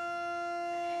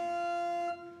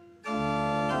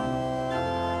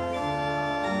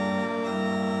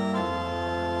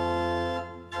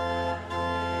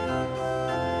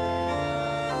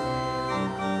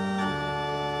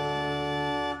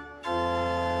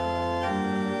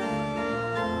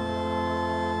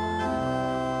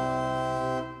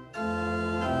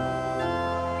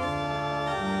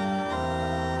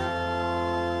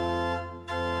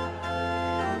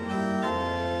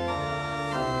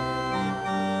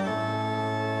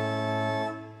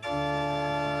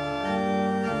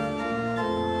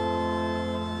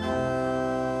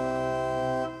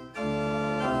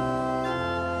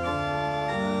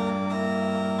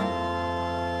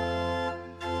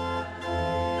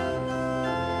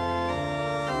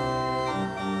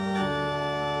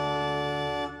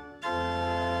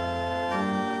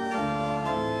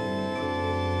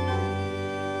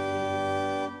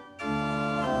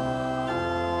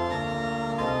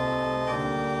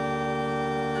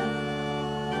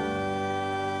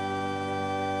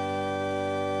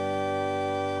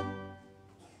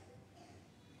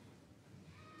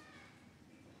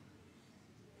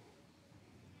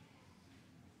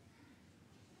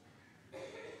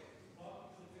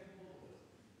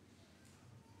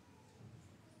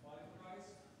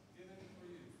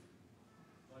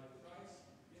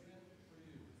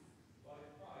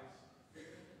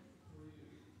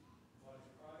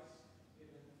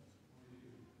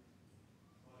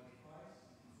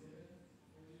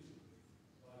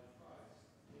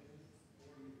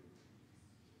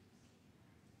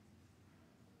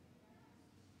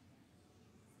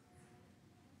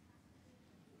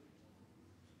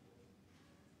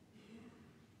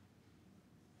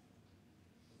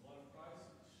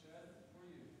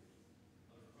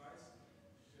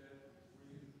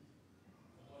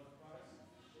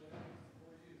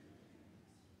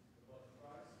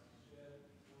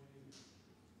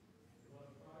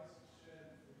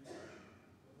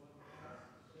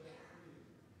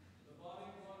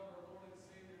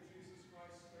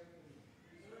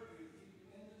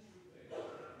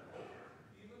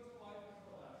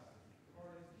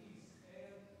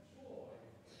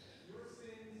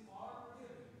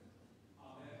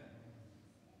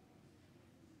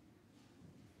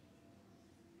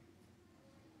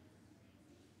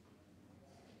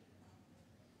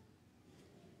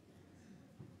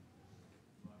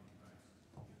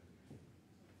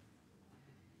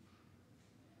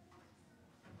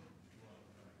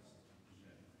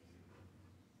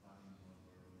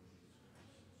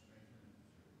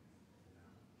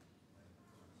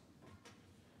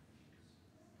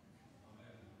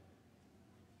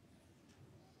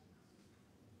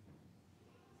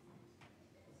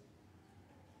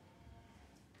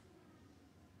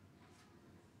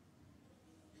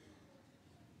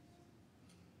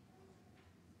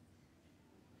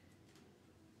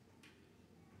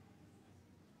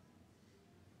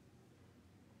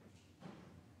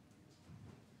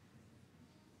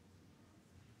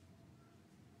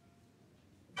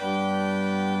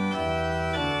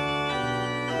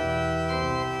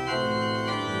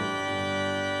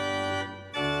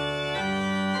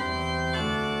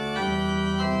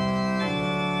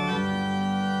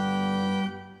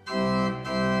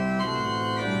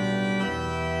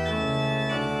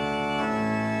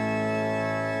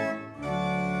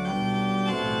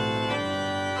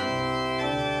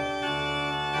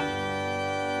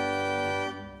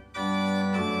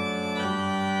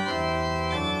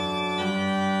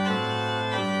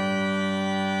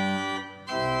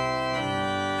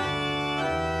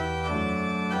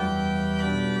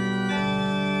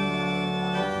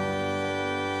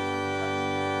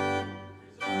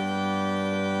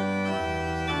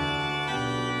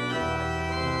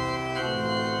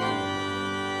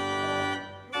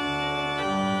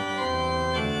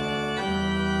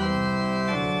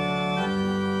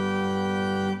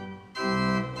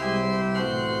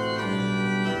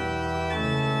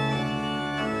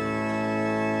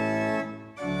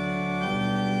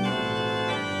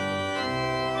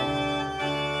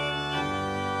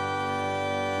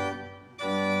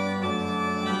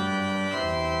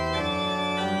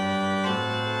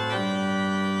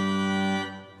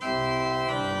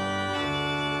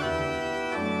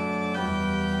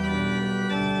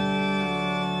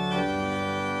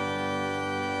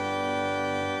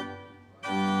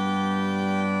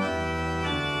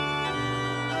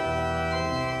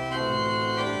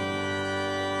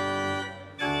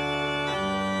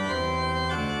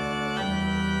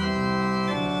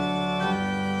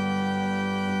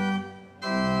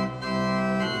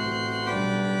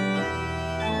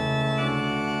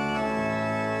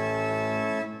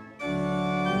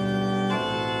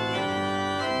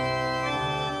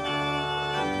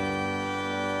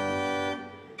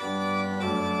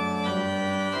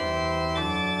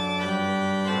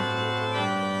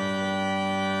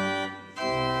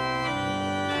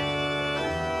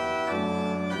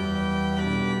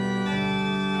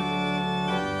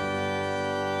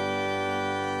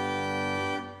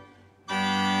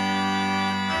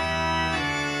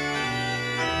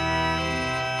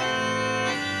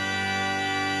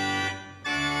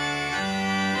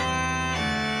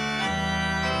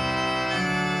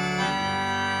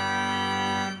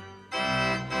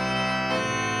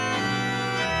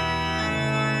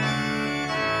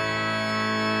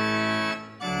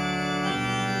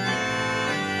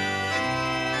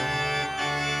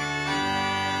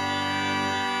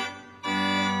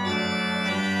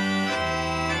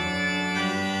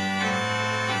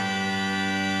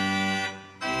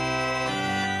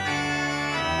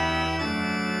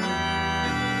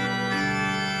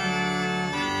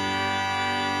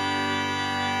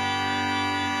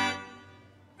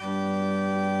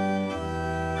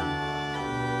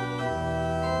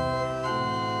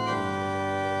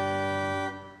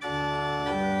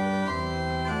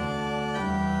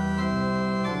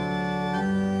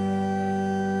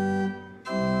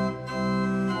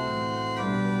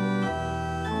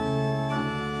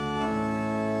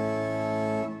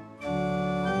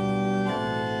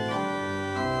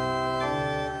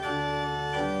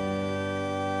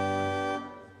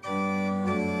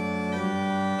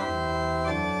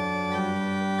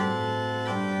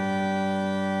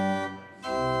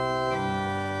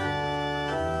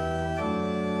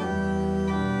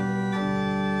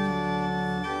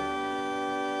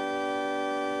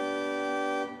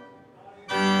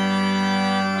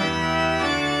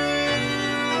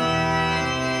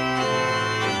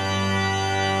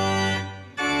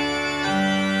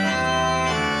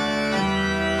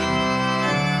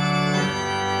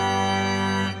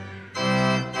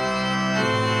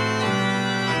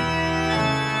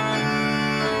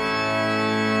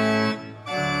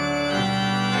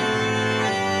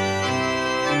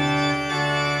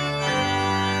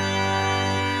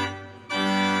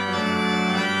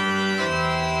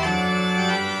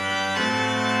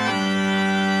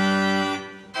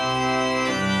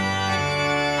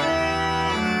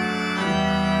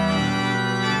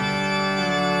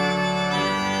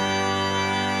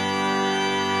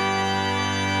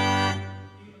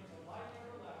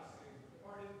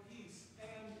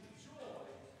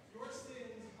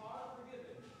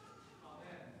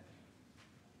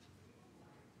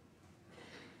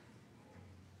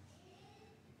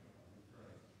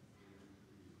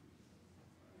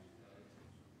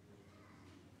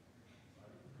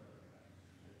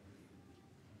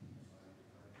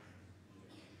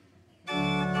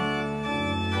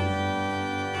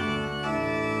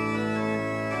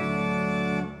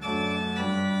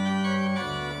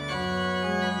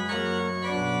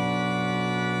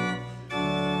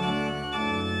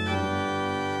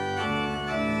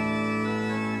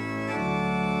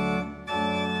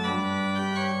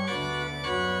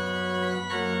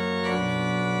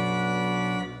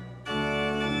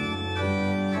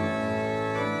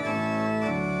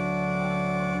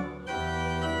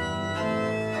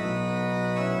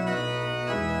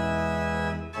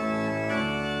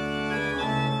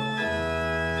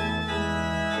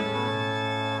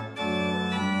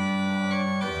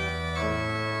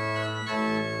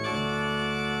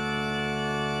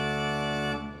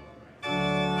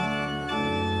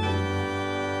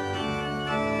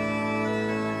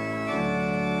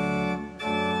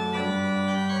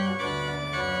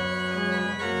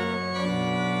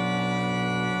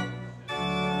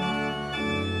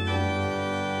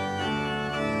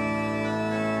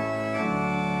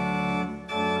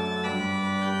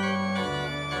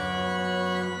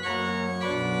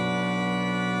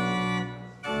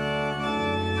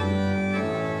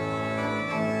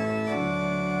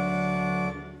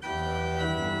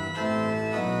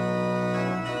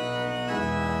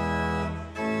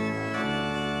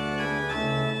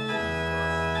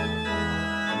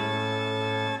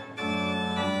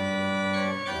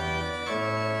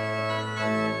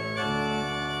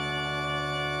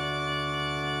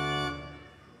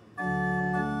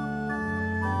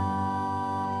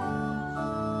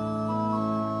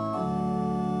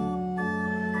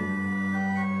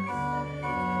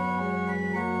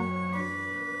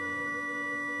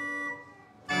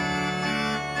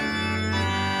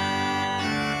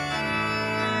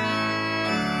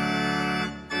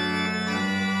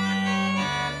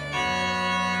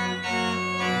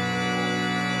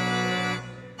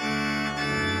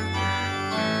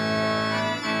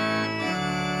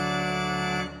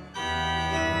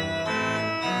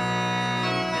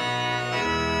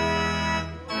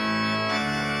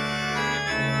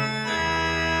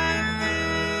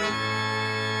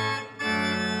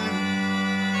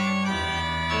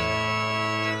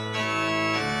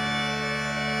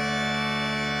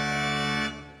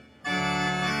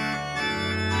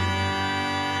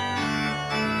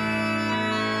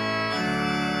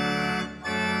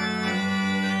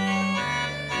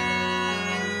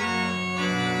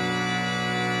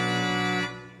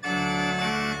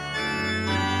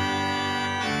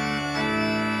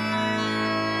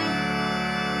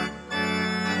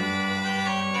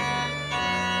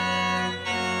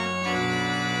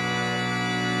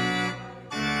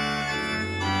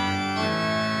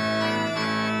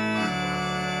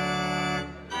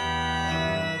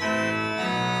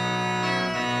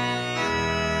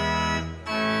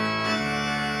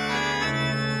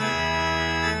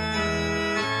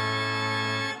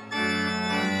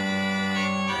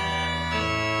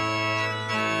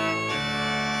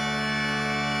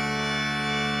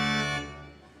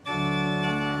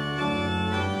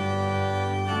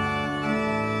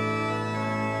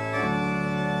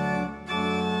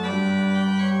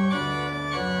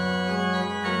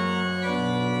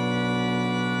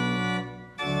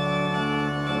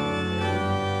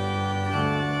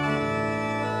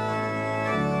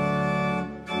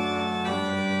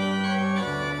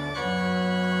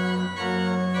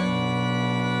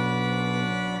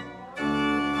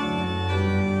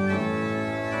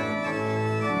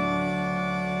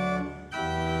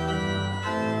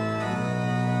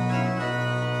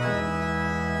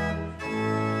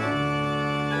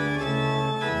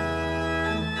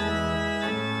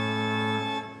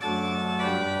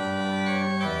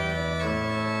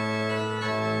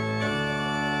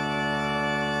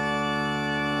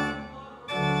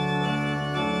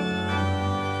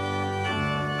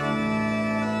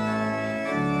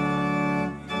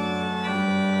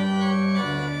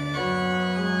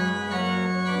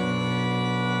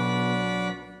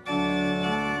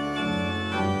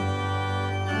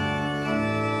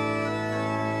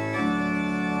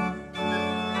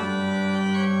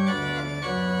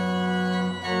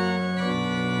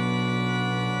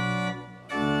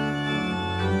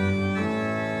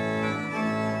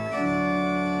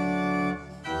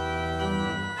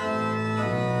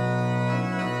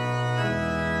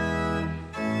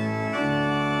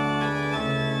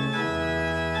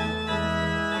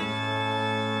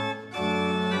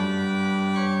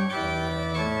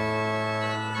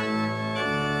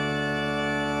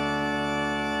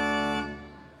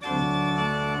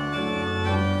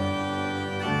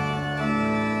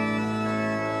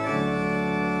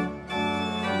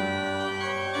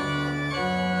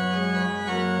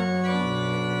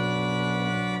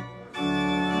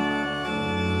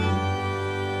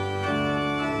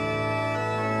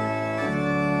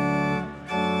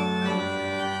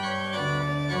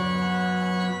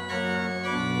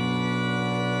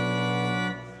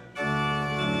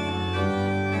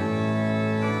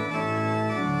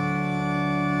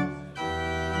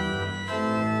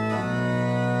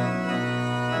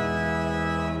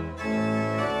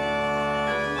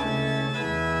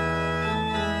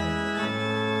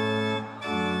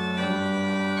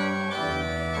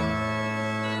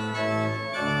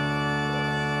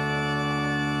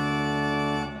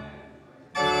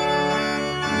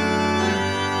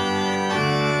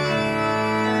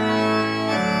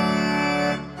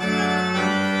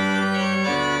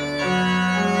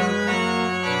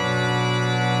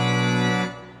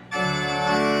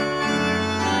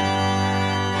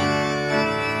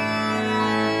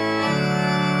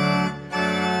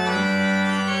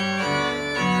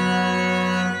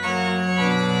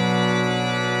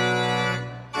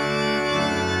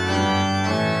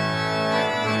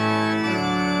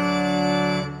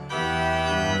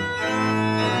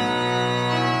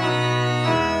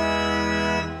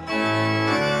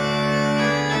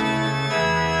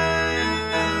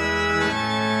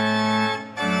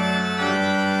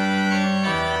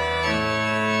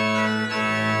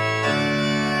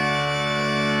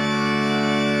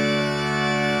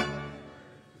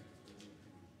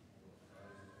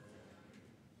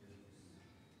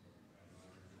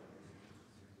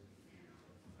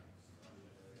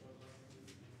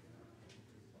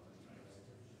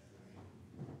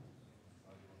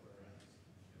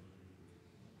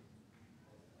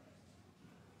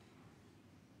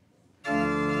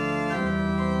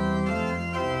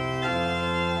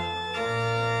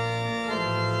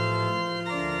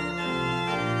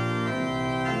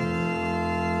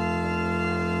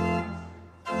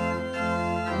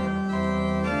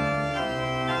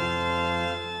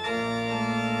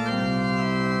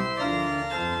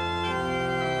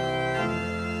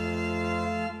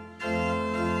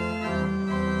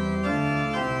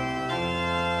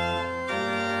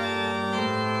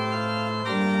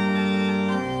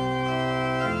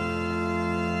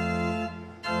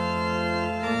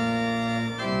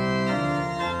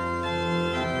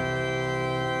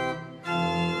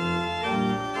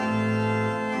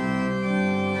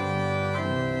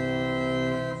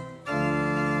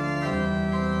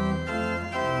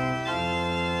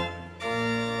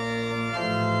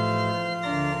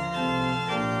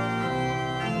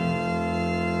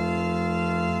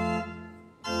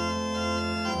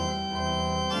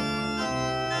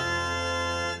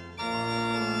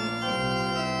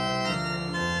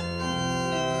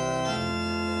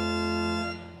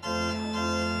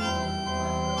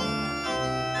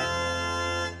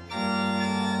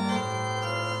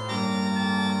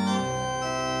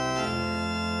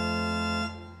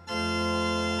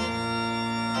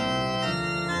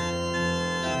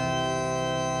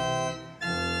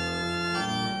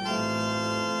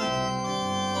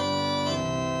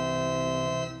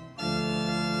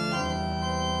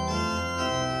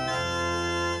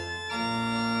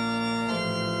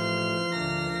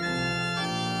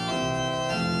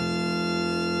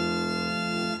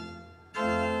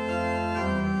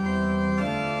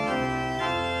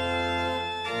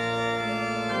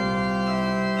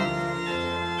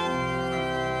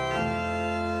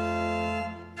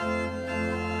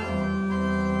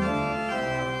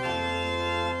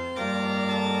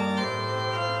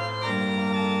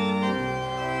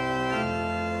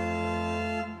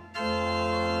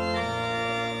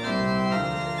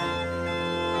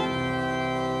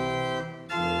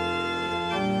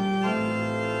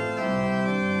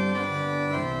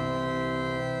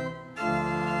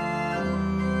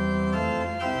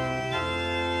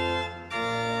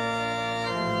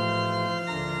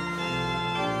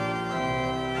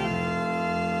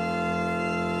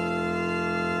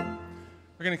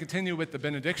 We're going to continue with the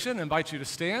benediction. I invite you to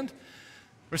stand.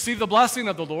 Receive the blessing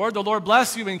of the Lord. The Lord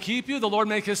bless you and keep you. The Lord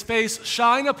make his face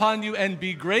shine upon you and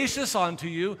be gracious unto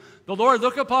you. The Lord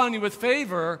look upon you with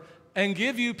favor and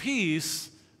give you peace.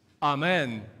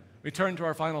 Amen. We turn to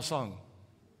our final song.